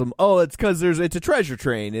tells him, "Oh, it's because it's a treasure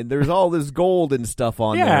train, and there's all this gold and stuff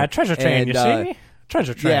on there." Yeah, treasure train. You see,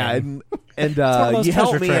 treasure train. Yeah, and you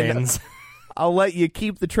help me. Trains. I'll let you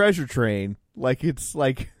keep the treasure train. Like it's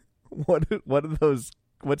like what are those?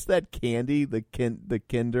 What's that candy? The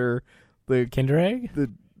Kinder Egg?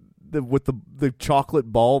 The with the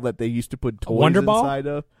chocolate ball that they used to put toys Wonder Ball? inside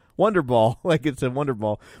of. Wonder Ball, like it's a Wonder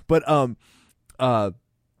Ball. But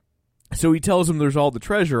so he tells him there's all the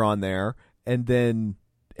treasure on there, and then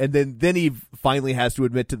he finally has to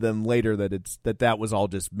admit to them later that that was all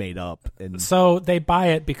just made up. And so they buy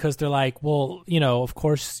it because they're like, well, of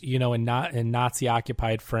course, in Nazi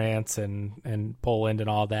occupied France and Poland and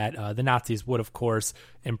all that, the Nazis would of course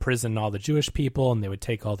imprison all the Jewish people, and they would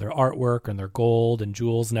take all their artwork and their gold and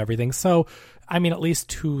jewels and everything. So, I mean, at least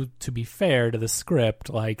to be fair to the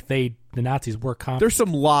script, the Nazis were there's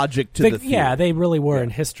some logic to the theory. Yeah, they really were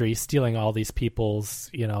in history stealing all these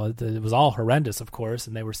people's, it was all horrendous, of course,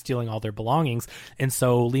 and they were stealing all their belongings. And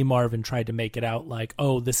so Lee Marvin tried to make it out like,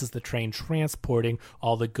 oh, this is the train transporting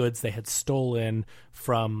all the goods they had stolen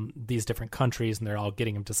from these different countries, and they're all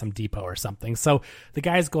getting them to some depot or something. So the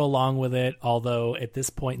guys go along with it, although at this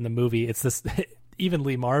point in the movie, it's this... Even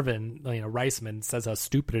Lee Marvin, Reisman says how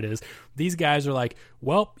stupid it is. These guys are like,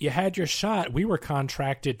 well, you had your shot. We were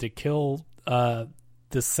contracted to kill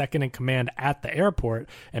the second in command at the airport,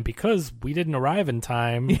 and because we didn't arrive in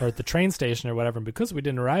time, or at the train station or whatever, and because we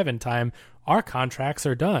didn't arrive in time, our contracts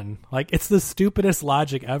are done. Like, it's the stupidest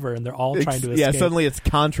logic ever, and they're all trying to escape. Yeah, suddenly it's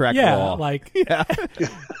contract law.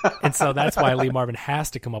 And so that's why Lee Marvin has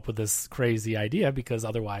to come up with this crazy idea, because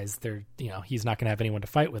otherwise he's not going to have anyone to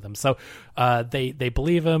fight with him. So they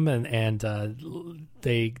believe him, and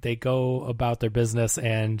they go about their business,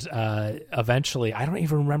 and eventually, I don't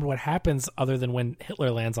even remember what happens other than when Hitler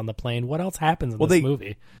lands on the plane. What else happens in this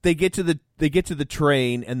movie? They get to the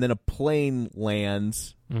train, and then a plane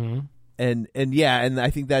lands. Mm-hmm. And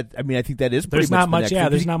I think that is pretty there's much not much. next. Yeah,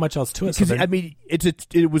 there's not much else to it. Because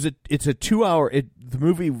it's a 2 hour. The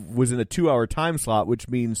movie was in a 2 hour time slot, which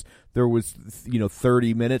means there was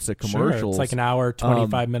 30 minutes of commercials. Sure, it's like an hour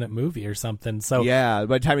 25-minute movie or something. So yeah,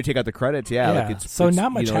 by the time you take out the credits,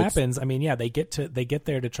 not much happens. I mean, they get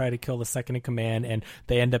there to try to kill the second in command, and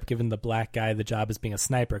they end up giving the black guy the job as being a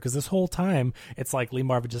sniper, because this whole time it's like Lee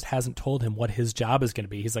Marvin just hasn't told him what his job is going to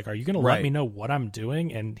be. He's like, "Are you going to let me know what I'm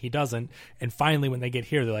doing?" And he doesn't. And finally, when they get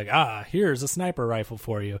here, they're like, here's a sniper rifle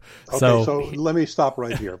for you. Okay, so let me stop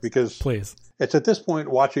right here, because please. It's at this point,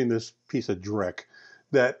 watching this piece of dreck,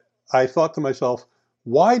 that I thought to myself,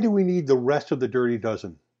 why do we need the rest of the Dirty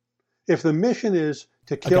Dozen? If the mission is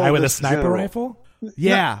to kill a guy with a this sniper general, rifle?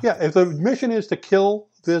 Yeah. If the mission is to kill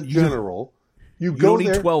this general, you go don't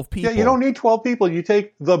there. need 12 people. Yeah, you don't need 12 people. You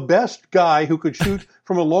take the best guy who could shoot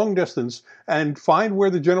from a long distance and find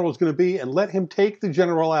where the general is going to be, and let him take the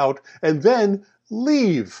general out, and then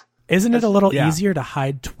leave. Isn't it a little easier to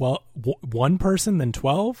hide one person than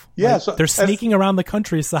 12? Yeah, like, they're sneaking around the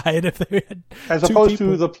countryside if they had as opposed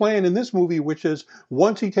to the plan in this movie, which is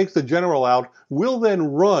once he takes the general out, we'll then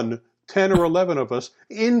run 10 or 11 of us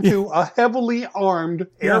into a heavily armed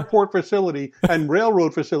airport facility and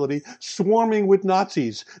railroad facility swarming with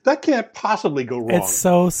Nazis. That can't possibly go wrong. It's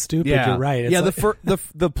so stupid. You're right.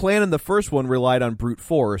 It's the plan in the first one relied on brute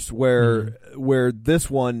force, where this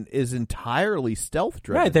one is entirely stealth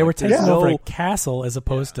driven. Right, they were taking over a castle as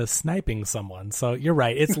opposed to sniping someone. So you're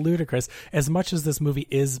right. It's ludicrous. As much as this movie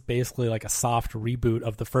is basically like a soft reboot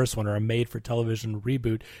of the first one, or a made-for-television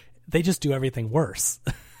reboot, they just do everything worse.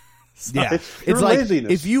 It's like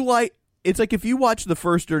laziness. If you watch the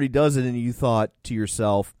first Dirty Dozen and you thought to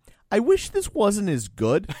yourself, I wish this wasn't as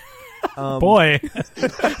good. Boy, do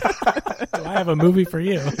I have a movie for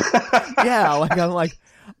you. Yeah, I'm like,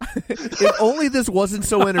 if only this wasn't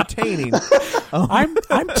so entertaining. I'm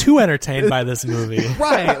too entertained by this movie.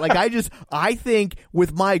 Right. Like, I think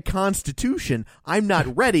with my constitution, I'm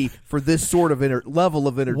not ready for this sort of level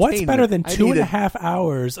of entertainment. What's better than 2.5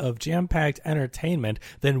 hours of jam-packed entertainment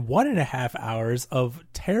than 1.5 hours of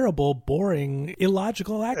terrible, boring,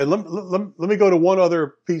 illogical acting? And let me go to one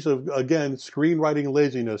other piece of, again, screenwriting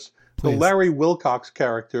laziness. Please. The Larry Wilcox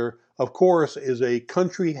character, of course, is a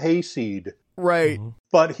country hayseed. Right.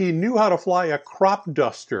 But he knew how to fly a crop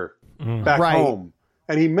duster back home.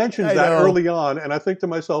 And he mentions that early on, and I think to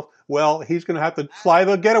myself, well, he's going to have to fly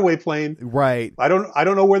the getaway plane. Right. I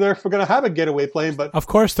don't know where they're going to have a getaway plane, but of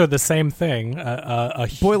course they're the same thing.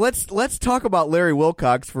 Boy, let's talk about Larry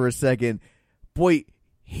Wilcox for a second. Boy,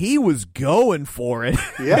 he was going for it.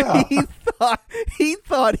 Yeah. he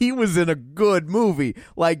thought he was in a good movie.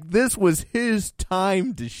 Like, this was his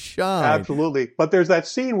time to shine. Absolutely. But there's that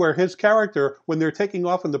scene where his character, when they're taking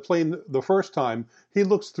off in the plane the first time, he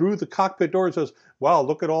looks through the cockpit door and says, wow,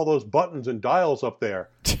 look at all those buttons and dials up there.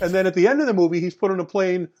 And then at the end of the movie, he's put in a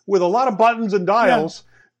plane with a lot of buttons and dials. Yeah.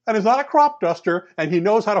 And it's not a crop duster, and he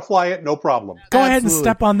knows how to fly it, no problem. Go ahead and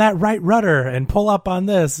step on that right rudder and pull up on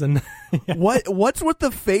this. And what's with the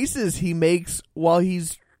faces he makes while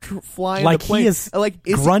he's flying like the plane? He is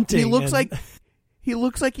grunting. He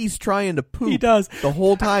looks like he's trying to poop. He does. The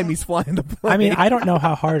whole time he's flying the plane. I mean, I don't know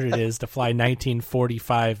how hard it is to fly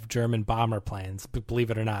 1945 German bomber planes,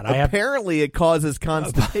 believe it or not. Apparently, it causes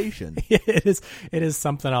constipation. It is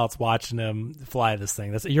something else watching him fly this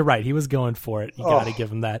thing. You're right. He was going for it. You got to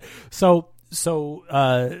give him that. So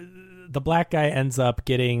the black guy ends up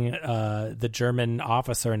getting the German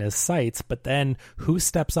officer in his sights, but then who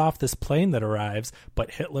steps off this plane that arrives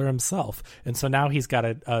but Hitler himself? And so now he's got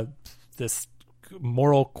this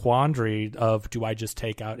moral quandary of, do I just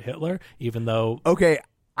take out Hitler, even though... Okay,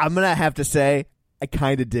 I'm going to have to say, I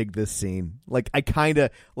kind of dig this scene. I kind of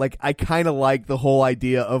like the whole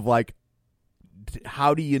idea of, like,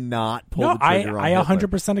 how do you not pull the trigger on I Hitler?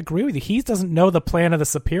 100% agree with you. He doesn't know the plan of the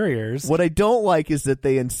superiors. What I don't like is that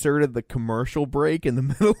they inserted the commercial break in the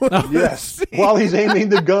middle of yes, scene. while he's aiming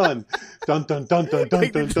the gun. Dun, dun, dun, dun,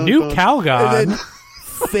 dun, dun, dun, New dun. Calgon. And then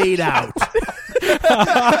fade out.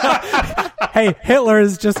 Hey, Hitler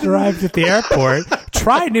has just arrived at the airport.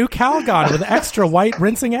 Try new Calgon with extra white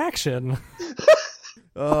rinsing action.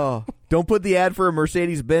 Oh, don't put the ad for a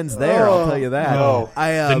Mercedes-Benz there. I'll tell you that. No.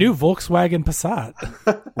 The new Volkswagen Passat.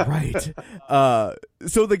 Right.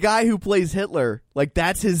 So the guy who plays Hitler, like,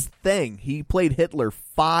 that's his thing. He played Hitler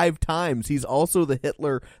 5 times. He's also the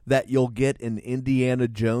Hitler that you'll get in Indiana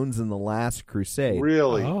Jones and the Last Crusade.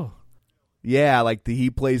 Really? Oh. Yeah, like he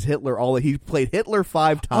plays Hitler. He played Hitler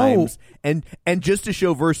 5 times, and just to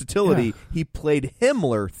show versatility, he played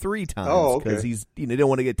Himmler 3 times because he's they don't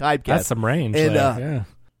want to get typecast. That's some range.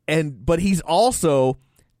 And but he's also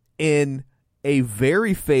in a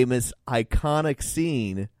very famous, iconic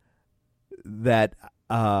scene that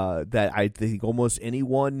I think almost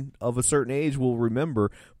anyone of a certain age will remember.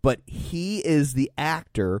 But he is the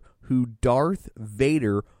actor who Darth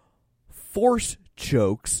Vader force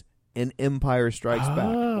chokes in Empire Strikes Back.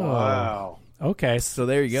 Wow. Okay. So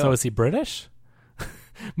there you go. So is he British?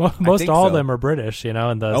 Most all of them are British, and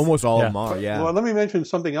almost all of them are. Yeah. Well, let me mention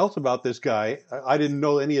something else about this guy. I didn't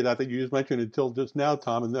know any of that you just mentioned until just now,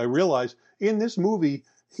 Tom, and I realized in this movie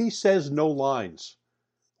he says no lines,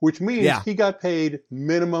 which means he got paid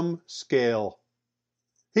minimum scale.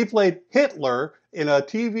 He played Hitler in a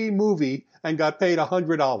TV movie and got paid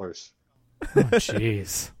 $100. Oh,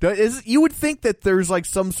 jeez. You would think that there's like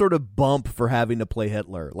some sort of bump for having to play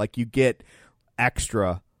Hitler. Like you get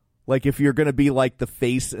extra. Like if you're going to be like the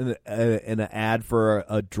face in an ad for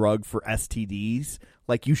a drug for STDs,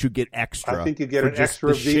 like you should get extra. I think you get an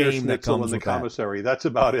extra Wiener Schnitzel in the commissary. That's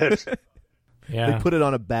about it. Yeah. They put it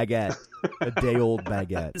on a baguette, a day-old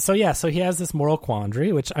baguette. So he has this moral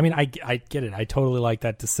quandary, which, I mean, I get it. I totally like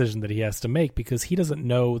that decision that he has to make because he doesn't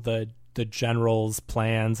know the general's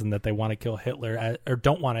plans and that they want to kill Hitler or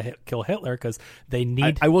don't want to kill Hitler because they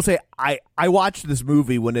need. I will say I watched this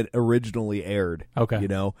movie when it originally aired. Okay,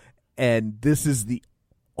 and this is the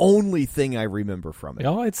only thing I remember from it.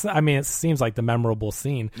 It seems like the memorable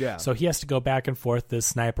scene. Yeah. So he has to go back and forth. This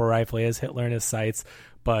sniper rifle, he has Hitler in his sights,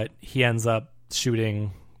 but he ends up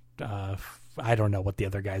shooting. I don't know what the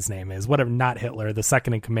other guy's name is. Whatever, not Hitler. The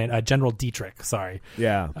second in command, General Dietrich. Sorry.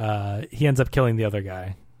 Yeah. He ends up killing the other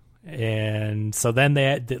guy. And so then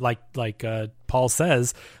they like Paul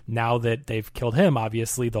says, now that they've killed him,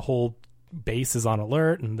 obviously the whole base is on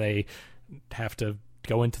alert and they have to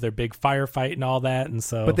go into their big firefight and all that. And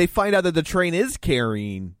so, but they find out that the train is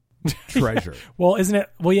carrying treasure. Well, isn't it?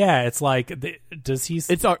 Well, yeah. It's like, does he?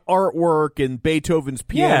 It's artwork and Beethoven's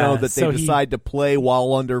piano that they decide to play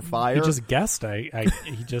while under fire. He just guessed.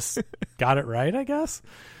 He just got it right, I guess.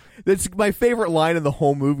 That's my favorite line in the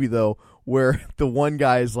whole movie, though, where the one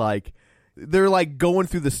guy's like, they're like going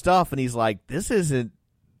through the stuff, and he's like, "This isn't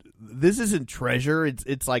treasure.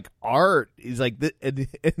 It's like art." He's like,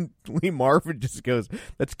 and Lee Marvin just goes,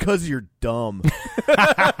 "That's because you're dumb."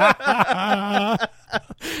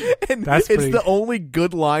 And it's the only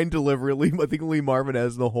good line delivery I think Lee Marvin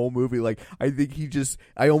has in the whole movie. Like,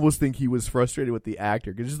 I almost think he was frustrated with the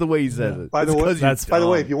actor because just the way he says it. By the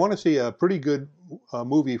way, if you want to see a pretty good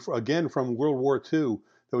movie again from World War II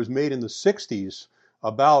that was made in the 60s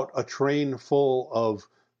about a train full of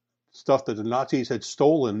stuff that the Nazis had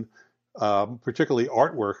stolen, particularly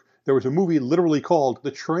artwork, there was a movie literally called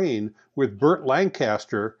The Train with Burt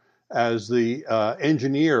Lancaster as the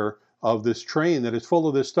engineer of this train that is full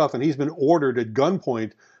of this stuff, and he's been ordered at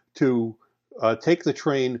gunpoint to take the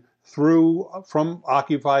train from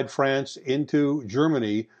occupied France into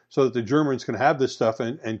Germany so that the Germans can have this stuff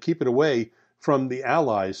and keep it away from the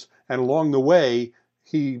Allies. And along the way,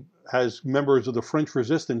 he has members of the French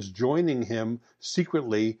resistance joining him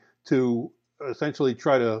secretly to essentially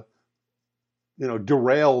try to,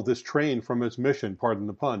 derail this train from its mission, pardon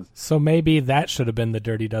the pun. So maybe that should have been the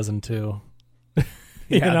Dirty Dozen too.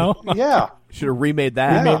 Yeah. Should have remade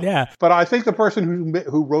that. Yeah. But I think the person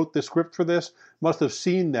who wrote the script for this must have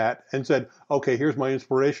seen that and said, okay, here's my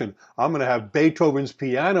inspiration. I'm going to have Beethoven's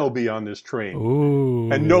piano be on this train.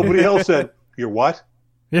 Ooh. And nobody else said, you're what?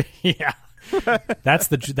 Yeah. That's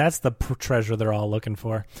the treasure they're all looking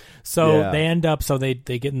for. So they end up, they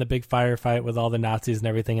get in the big firefight with all the Nazis and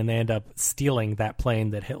everything, and they end up stealing that plane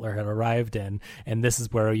that Hitler had arrived in. And this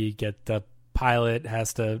is where you get the pilot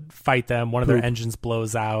has to fight them. One of their engines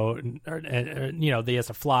blows out, and they have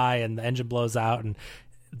to fly, and the engine blows out, and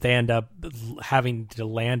they end up having to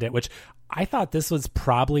land it. Which I thought this was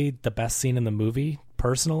probably the best scene in the movie.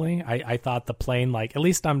 Personally, I thought the plane, like, at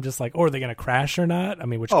least I'm just like, are they going to crash or not? I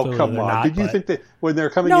mean, which clearly come they're on. not. Did you think that when they're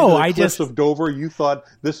coming into the cliffs of Dover, you thought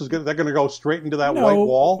they're going to go straight into that white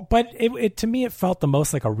wall? But it to me, it felt the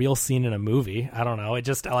most like a real scene in a movie. I don't know. It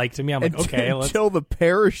just, like, to me, I'm like, okay. Until the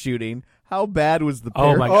parachuting, How bad was the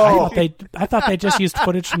Oh my parachute? god! I thought they just used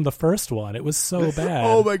footage from the first one. It was so bad.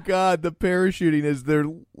 Oh my god, the parachuting is there.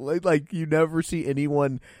 Like you never see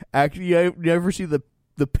anyone actually. You never see the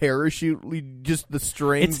parachute, just the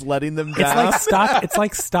strings letting them down. It's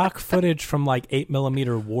like stock footage from like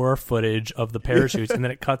 8mm war footage of the parachutes, and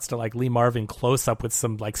then it cuts to like Lee Marvin close up with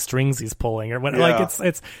some like strings he's pulling or what. Like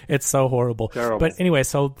it's so horrible. Terrible. But anyway,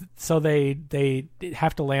 so they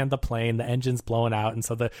have to land the plane. The engine's blowing out, and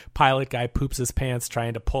so the pilot guy poops his pants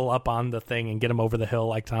trying to pull up on the thing and get him over the hill,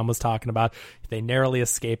 like Tom was talking about. They narrowly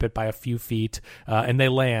escape it by a few feet, and they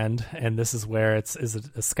land. And this is where is it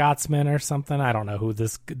a Scotsman or something? I don't know who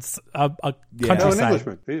this. It's a countryside. No, an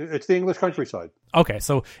Englishman. It's the English countryside. Okay,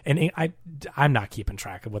 so I'm not keeping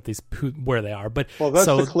track of where they are, but that's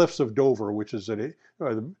the cliffs of Dover, which is at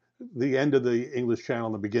the end of the English Channel,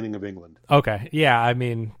 and the beginning of England. Okay, yeah, I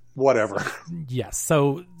mean, whatever. Yes,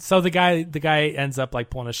 so the guy ends up like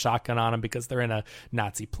pulling a shotgun on him because they're in a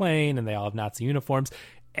Nazi plane and they all have Nazi uniforms,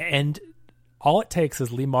 and all it takes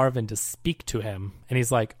is Lee Marvin to speak to him, and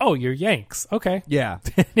he's like, "Oh, you're Yanks, okay?" Yeah.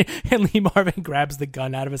 And Lee Marvin grabs the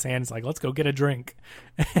gun out of his hand. He's like, "Let's go get a drink,"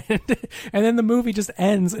 and then the movie just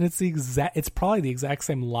ends, and it's probably the exact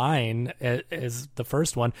same line as the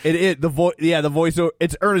first one. The voiceover.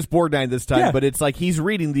 It's Ernest Borgnine this time, but it's like he's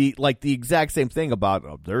reading the exact same thing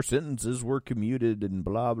about their sentences were commuted and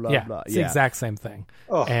blah blah blah. It's the exact same thing,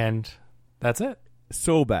 and that's it.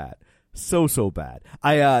 So bad. So bad.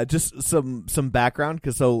 I just some background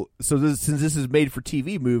because since this is made for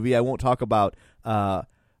TV movie, I won't talk about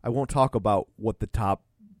what the top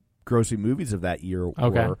grossing movies of that year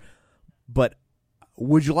were. But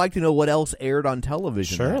would you like to know what else aired on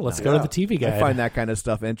television? Sure, let's go to the TV guide. I find that kind of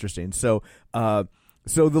stuff interesting. So the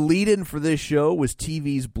lead-in for this show was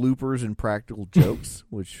TV's bloopers and practical jokes,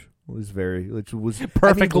 which was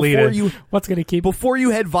perfect lead-in. What's going to keep before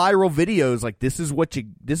you had viral videos like this is what you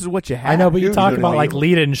had. I know, but you talk about like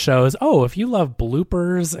lead-in shows. Oh, if you love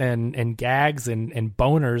bloopers and gags and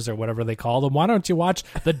boners or whatever they call them, why don't you watch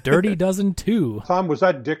The Dirty Dozen 2? Tom, was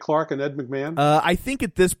that Dick Clark and Ed McMahon? I think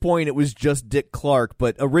at this point it was just Dick Clark,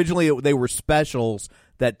 but originally they were specials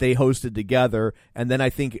that they hosted together, and then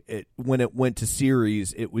I think when it went to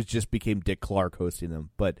series, it became Dick Clark hosting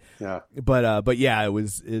them. But that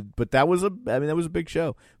was a big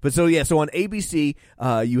show. But so on ABC,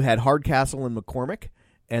 you had Hardcastle and McCormick,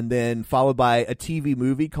 and then followed by a TV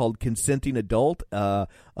movie called Consenting Adult, a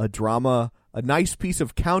drama. A nice piece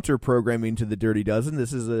of counter programming to The Dirty Dozen.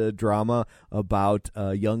 This is a drama about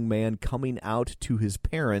a young man coming out to his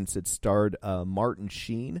parents. It starred Martin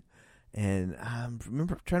Sheen. And I'm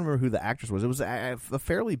trying to remember who the actress was. It was a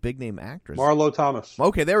fairly big name actress. Marlo Thomas.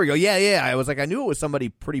 Okay, there we go. Yeah. I was like, I knew it was somebody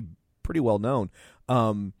pretty well known.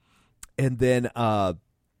 And then on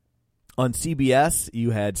CBS,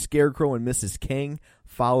 you had Scarecrow and Mrs. King,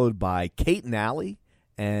 followed by Kate and Allie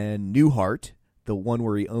and Newhart, the one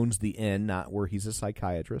where he owns the inn, not where he's a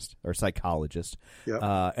psychiatrist or psychologist. Yep.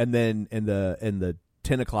 And then in the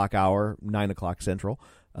 10 o'clock hour, 9 o'clock Central,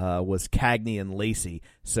 was Cagney and Lacey.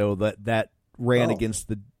 So that ran against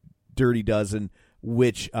the Dirty Dozen,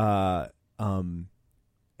 which and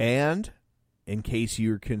in case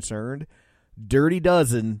you're concerned, Dirty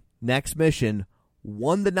Dozen Next Mission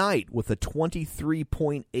won the night with a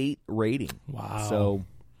 23.8 rating. Wow. So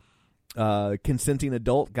Consenting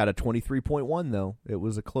Adult got a 23.1 though. It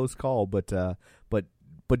was a close call, but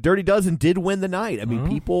Dirty Dozen did win the night. I mean,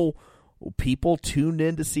 people tuned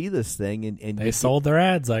in to see this thing, and they sold their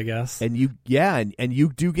ads, I guess. And you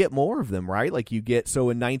do get more of them, right? Like you get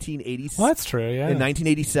in 1987. Well, that's true. Yeah. In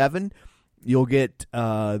 1987, you'll get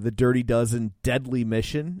the Dirty Dozen Deadly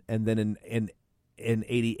Mission, and then in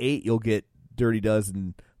 88 you'll get Dirty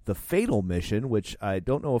Dozen The Fatal Mission, which I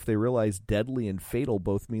don't know if they realize deadly and fatal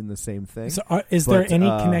both mean the same thing. So is there any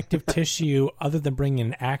connective tissue other than bringing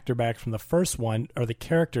an actor back from the first one? Are the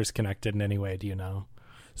characters connected in any way? Do you know?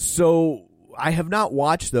 So I have not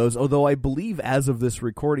watched those, although I believe as of this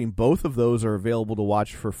recording, both of those are available to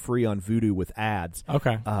watch for free on Vudu with ads.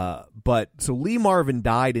 Okay. But so Lee Marvin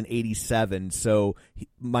died in 87, so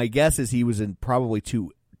my guess is he was in probably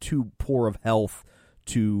too poor of health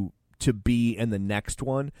to be in the next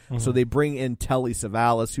one. Mm-hmm. So they bring in Telly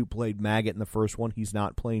Savalas, who played Maggot in the first one. He's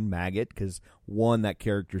not playing Maggot because, one, that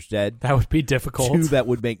character's dead. That would be difficult. Two, that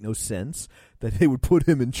would make no sense that they would put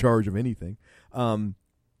him in charge of anything.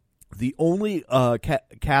 The only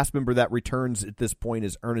cast member that returns at this point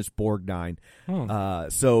is Ernest Borgnine.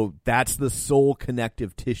 So that's the sole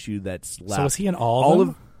connective tissue that's left. So is he in all of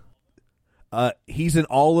them? He's in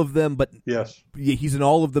all of them, but yes, he's in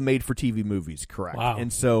all of the made-for-TV movies, correct. Wow.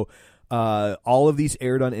 And so All of these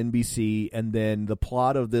aired on NBC, and then the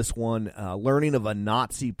plot of this one, learning of a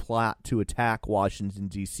Nazi plot to attack Washington,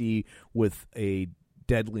 D.C. with a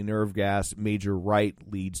deadly nerve gas, Major Wright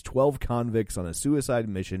leads 12 convicts on a suicide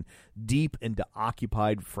mission deep into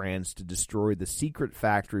occupied France to destroy the secret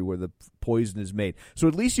factory where the poison is made. So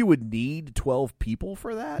at least you would need 12 people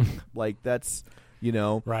for that. Like, that's,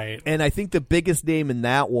 Right. And I think the biggest name in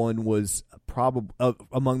that one was probably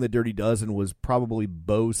among the Dirty Dozen was probably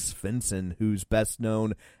Bo Svensson, who's best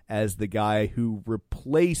known as the guy who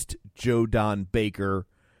replaced Joe Don Baker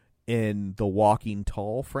in the Walking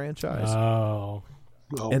Tall franchise. Oh,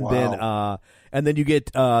 and wow. then you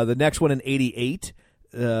get the next one in '88,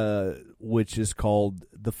 which is called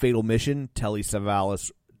The Fatal Mission. Telly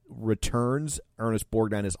Savalas returns. Ernest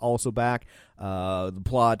Borgnine is also back. The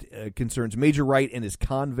plot concerns Major Wright and his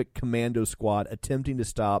convict commando squad attempting to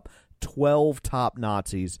stop 12 top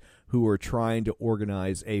Nazis who are trying to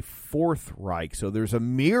organize a Fourth Reich. So there's a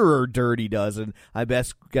mirror Dirty Dozen. I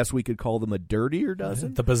guess we could call them a dirtier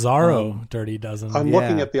dozen. The Bizarro Dirty Dozen. I'm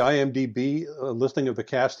looking at the IMDb listing of the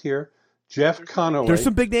cast here. Jeff Conaway. There's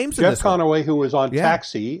some big names in this Jeff Conaway, one. who was on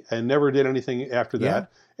Taxi and never did anything after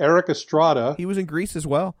that. Eric Estrada. He was in Grease as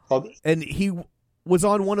well. And he was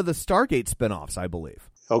on one of the Stargate spinoffs, I believe.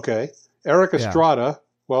 Okay. Eric Estrada.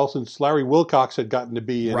 Well, since Larry Wilcox had gotten to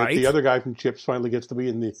be in it, the other guy from Chips finally gets to be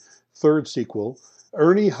in the third sequel.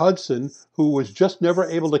 Ernie Hudson, who was just never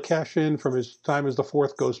able to cash in from his time as the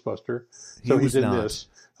fourth Ghostbuster. So he's in this.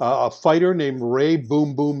 A fighter named Ray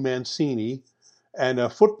Boom Boom Mancini, and a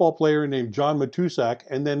football player named John Matusak.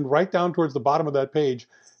 And then right down towards the bottom of that page,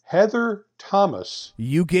 Heather Thomas.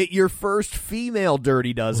 You get your first female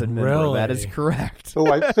Dirty Dozen member. Really? That is correct. Who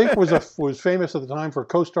I think was famous at the time for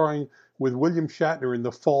co-starring with William Shatner in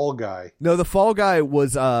The Fall Guy. No, The Fall Guy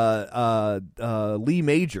was Lee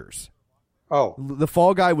Majors. Oh. The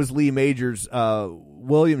Fall Guy was Lee Majors.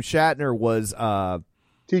 William Shatner was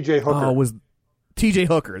T.J. Hooker. Was T.J.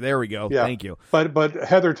 Hooker. There we go. Yeah. Thank you. But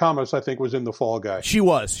Heather Thomas, I think, was in The Fall Guy. She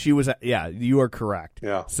was. Yeah, you are correct.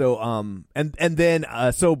 Yeah. So and then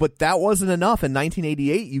but that wasn't enough. In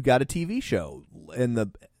 1988, you got a TV show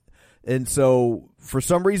and so for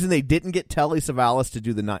some reason they didn't get Telly Savalas to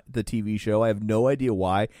do the TV show. I have no idea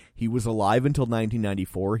why. He was alive until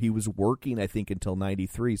 1994. He was working, I think, until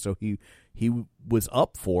 93. So he was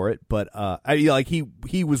up for it, but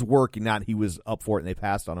he was working, not he was up for it and they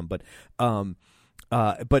passed on him. But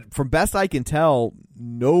from best I can tell,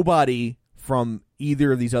 nobody from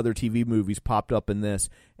either of these other TV movies popped up in this.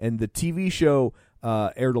 And the TV show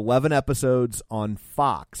aired 11 episodes on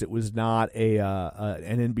Fox. It was not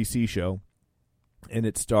an NBC show, and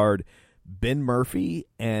it starred Ben Murphy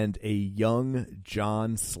and a young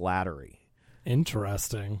John Slattery.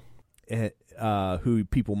 Interesting. Who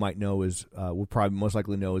people might know would probably most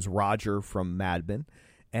likely know as Roger from Mad Men,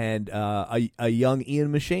 and a young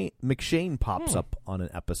Ian McShane pops up on an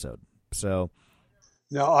episode. So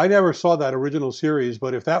now I never saw that original series,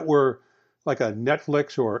 but if that were like a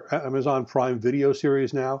Netflix or Amazon Prime Video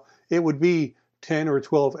series now, it would be 10 or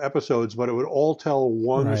 12 episodes, but it would all tell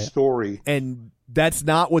one story. And that's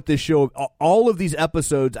not what this show. All of these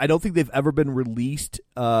episodes, I don't think they've ever been released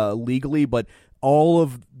legally, but all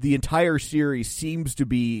of the entire series seems to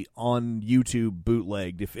be on YouTube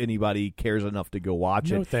bootlegged. If anybody cares enough to go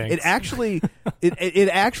watch it, thanks. It actually, it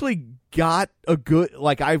actually got a good.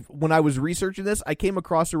 When I was researching this, I came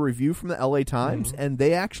across a review from the LA Times, and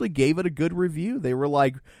they actually gave it a good review. They were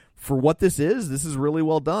like, for what this is really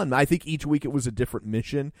well done. I think each week it was a different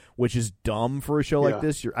mission, which is dumb for a show like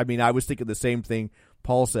this. I was thinking the same thing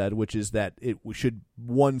Paul said, which is that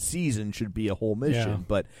one season should be a whole mission,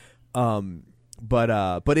 but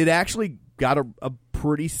it actually got a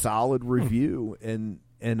pretty solid review in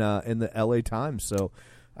the LA Times. So,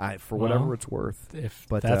 for whatever it's worth, if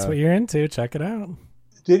that's what you're into, check it out.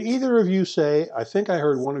 Did either of you say? I think I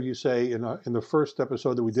heard one of you say in the first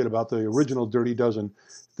episode that we did about the original Dirty Dozen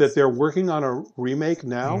that they're working on a remake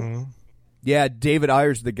now. Mm-hmm. Yeah, David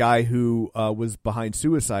Ayers, the guy who was behind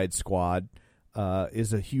Suicide Squad,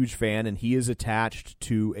 is a huge fan, and he is attached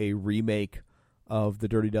to a remake of The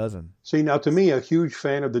Dirty Dozen. See, now to me, a huge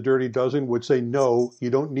fan of The Dirty Dozen would say, no, you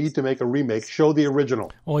don't need to make a remake. Show the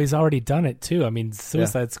original. Well, he's already done it, too. I mean,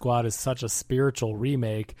 Suicide Squad is such a spiritual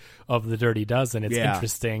remake of The Dirty Dozen. It's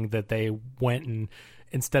interesting that they went and,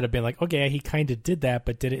 instead of being like, okay, he kind of did that,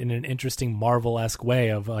 but did it in an interesting Marvel-esque way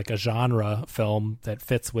of like a genre film that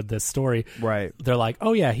fits with this story. Right. They're like,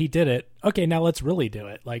 oh, yeah, he did it. Okay, now let's really do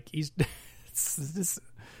it. Like, he's...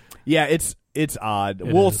 It's odd.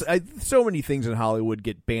 So many things in Hollywood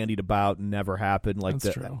get bandied about and never happen. Like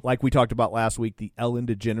That's true. Like we talked about last week, the Ellen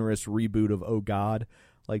DeGeneres reboot of Oh God.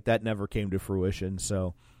 Like that never came to fruition.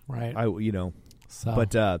 So right,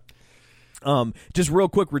 just real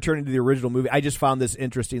quick, returning to the original movie, I just found this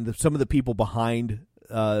interesting. Some of the people behind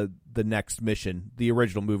the Next Mission, the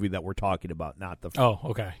original movie that we're talking about, not the. Oh,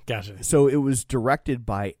 okay, gotcha. So it was directed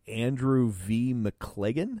by Andrew V.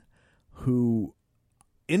 McClagan, who,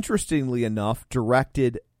 interestingly enough,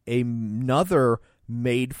 directed another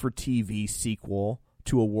made-for-TV sequel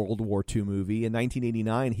to a World War II movie. In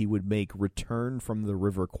 1989, he would make Return from the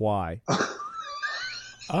River Kwai.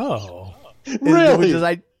 Oh,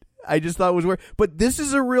 really? I just thought it was weird. But this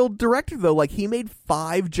is a real director, though. Like, he made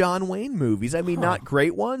 5 John Wayne movies. I mean, not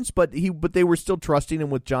great ones, but they were still trusting him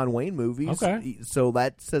with John Wayne movies. Okay. So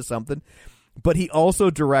that says something. But he also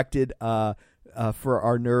directed, for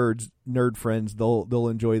our nerd friends, they'll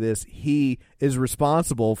enjoy this. He is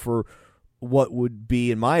responsible for what would be,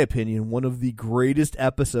 in my opinion, one of the greatest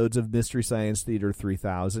episodes of Mystery Science Theater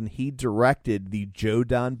 3000. He directed the Joe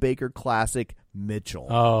Don Baker classic,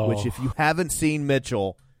 Mitchell, which, if you haven't seen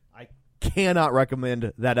Mitchell, I cannot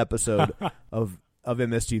recommend that episode of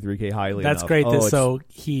MST3K highly That's enough. great. So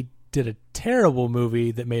he did a terrible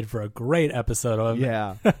movie that made for a great episode of him.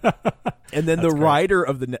 Yeah. And then the writer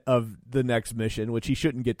of the Next Mission, which he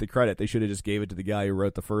shouldn't get the credit, they should have just gave it to the guy who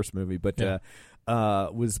wrote the first movie, but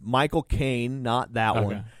was Michael Caine, not that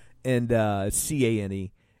one, and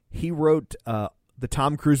Cane. He wrote the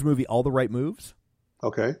Tom Cruise movie All the Right Moves.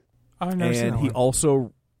 Okay. I've never seen that one.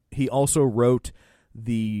 He also wrote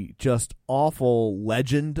the just awful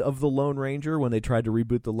Legend of the Lone Ranger when they tried to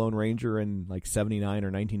reboot the Lone Ranger in like 79 or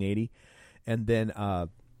 1980. And then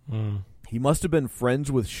he must have been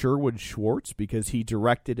friends with Sherwood Schwartz because he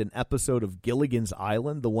directed an episode of Gilligan's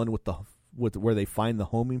Island, the one with where they find the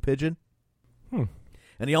homing pigeon. And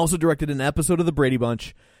he also directed an episode of The Brady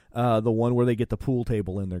Bunch, the one where they get the pool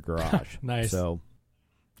table in their garage. Nice. So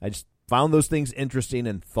I just found those things interesting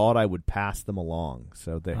and thought I would pass them along.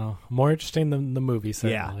 So they more interesting than the movie,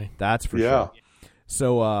 certainly. Yeah, that's for sure.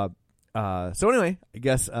 So anyway, I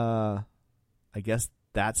guess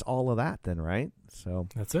that's all of that then, right? So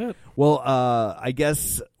that's it. Well, I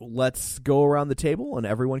guess let's go around the table and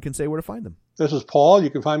everyone can say where to find them. This is Paul. You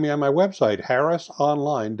can find me on my website,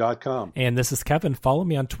 harrisonline.com. And this is Kevin. Follow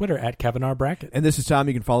me on Twitter at Kevin R. Brackett. And this is Tom.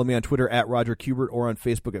 You can follow me on Twitter at Roger Kubert or on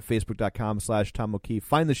Facebook at facebook.com/Tom O'Keefe.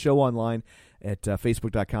 Find the show online at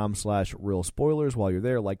facebook.com/Real Spoilers. While you're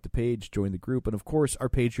there, like the page, join the group, and of course our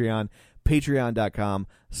Patreon,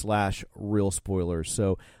 patreon.com/Real Spoilers.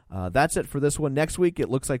 So that's it for this one. Next week,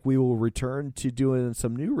 it looks like we will return to doing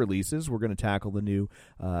some new releases. We're going to tackle the new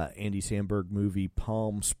Andy Samberg movie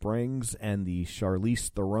Palm Springs and the Charlize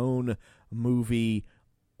Theron movie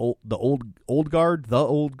The Old Guard. I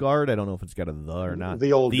don't know if it's got a the or not.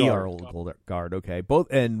 The Old Guard. Okay,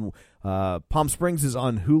 both. And Palm Springs is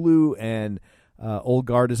on Hulu and Old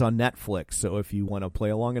Guard is on Netflix. So if you want to play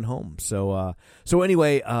along at home. So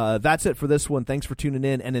anyway, that's it for this one. Thanks for tuning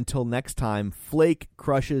in. And until next time, Flake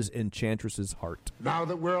crushes Enchantress's heart. Now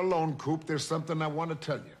that we're alone, Coop, there's something I want to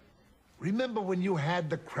tell you. Remember when you had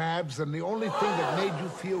the crabs and the only thing that made you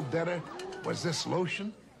feel better was this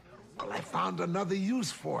lotion? Well, I found another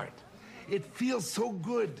use for it. It feels so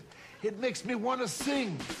good. It makes me want to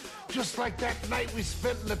sing. Just like that night we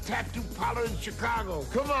spent in the tattoo parlor in Chicago.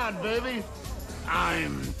 Come on, baby.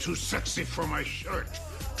 I'm too sexy for my shirt.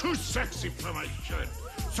 Too sexy for my shirt.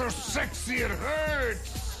 So sexy it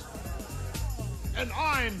hurts. And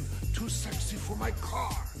I'm too sexy for my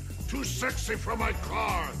car. Too sexy for my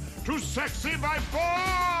car. Too sexy by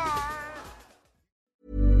far.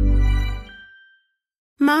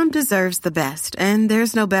 Mom deserves the best, and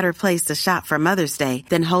there's no better place to shop for Mother's Day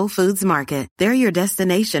than Whole Foods Market. They're your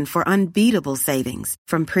destination for unbeatable savings,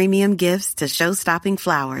 from premium gifts to show-stopping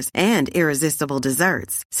flowers and irresistible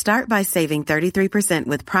desserts. Start by saving 33%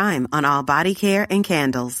 with Prime on all body care and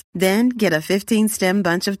candles. Then get a 15-stem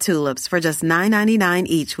bunch of tulips for just $9.99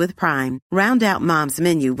 each with Prime. Round out Mom's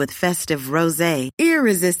menu with festive rosé,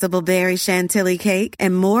 irresistible berry chantilly cake,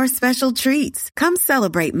 and more special treats. Come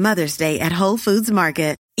celebrate Mother's Day at Whole Foods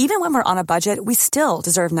Market. Even when we're on a budget, we still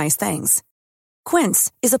deserve nice things. Quince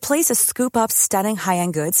is a place to scoop up stunning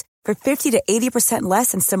high-end goods for 50 to 80%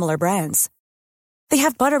 less than similar brands. They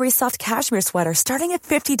have buttery soft cashmere sweaters starting at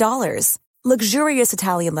 $50, luxurious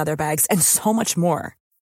Italian leather bags, and so much more.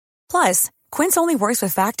 Plus, Quince only works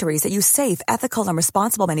with factories that use safe, ethical, and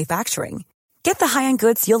responsible manufacturing. Get the high-end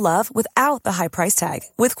goods you'll love without the high price tag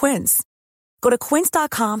with Quince. Go to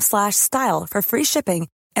quince.com/style for free shipping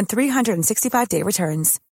and 365-day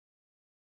returns.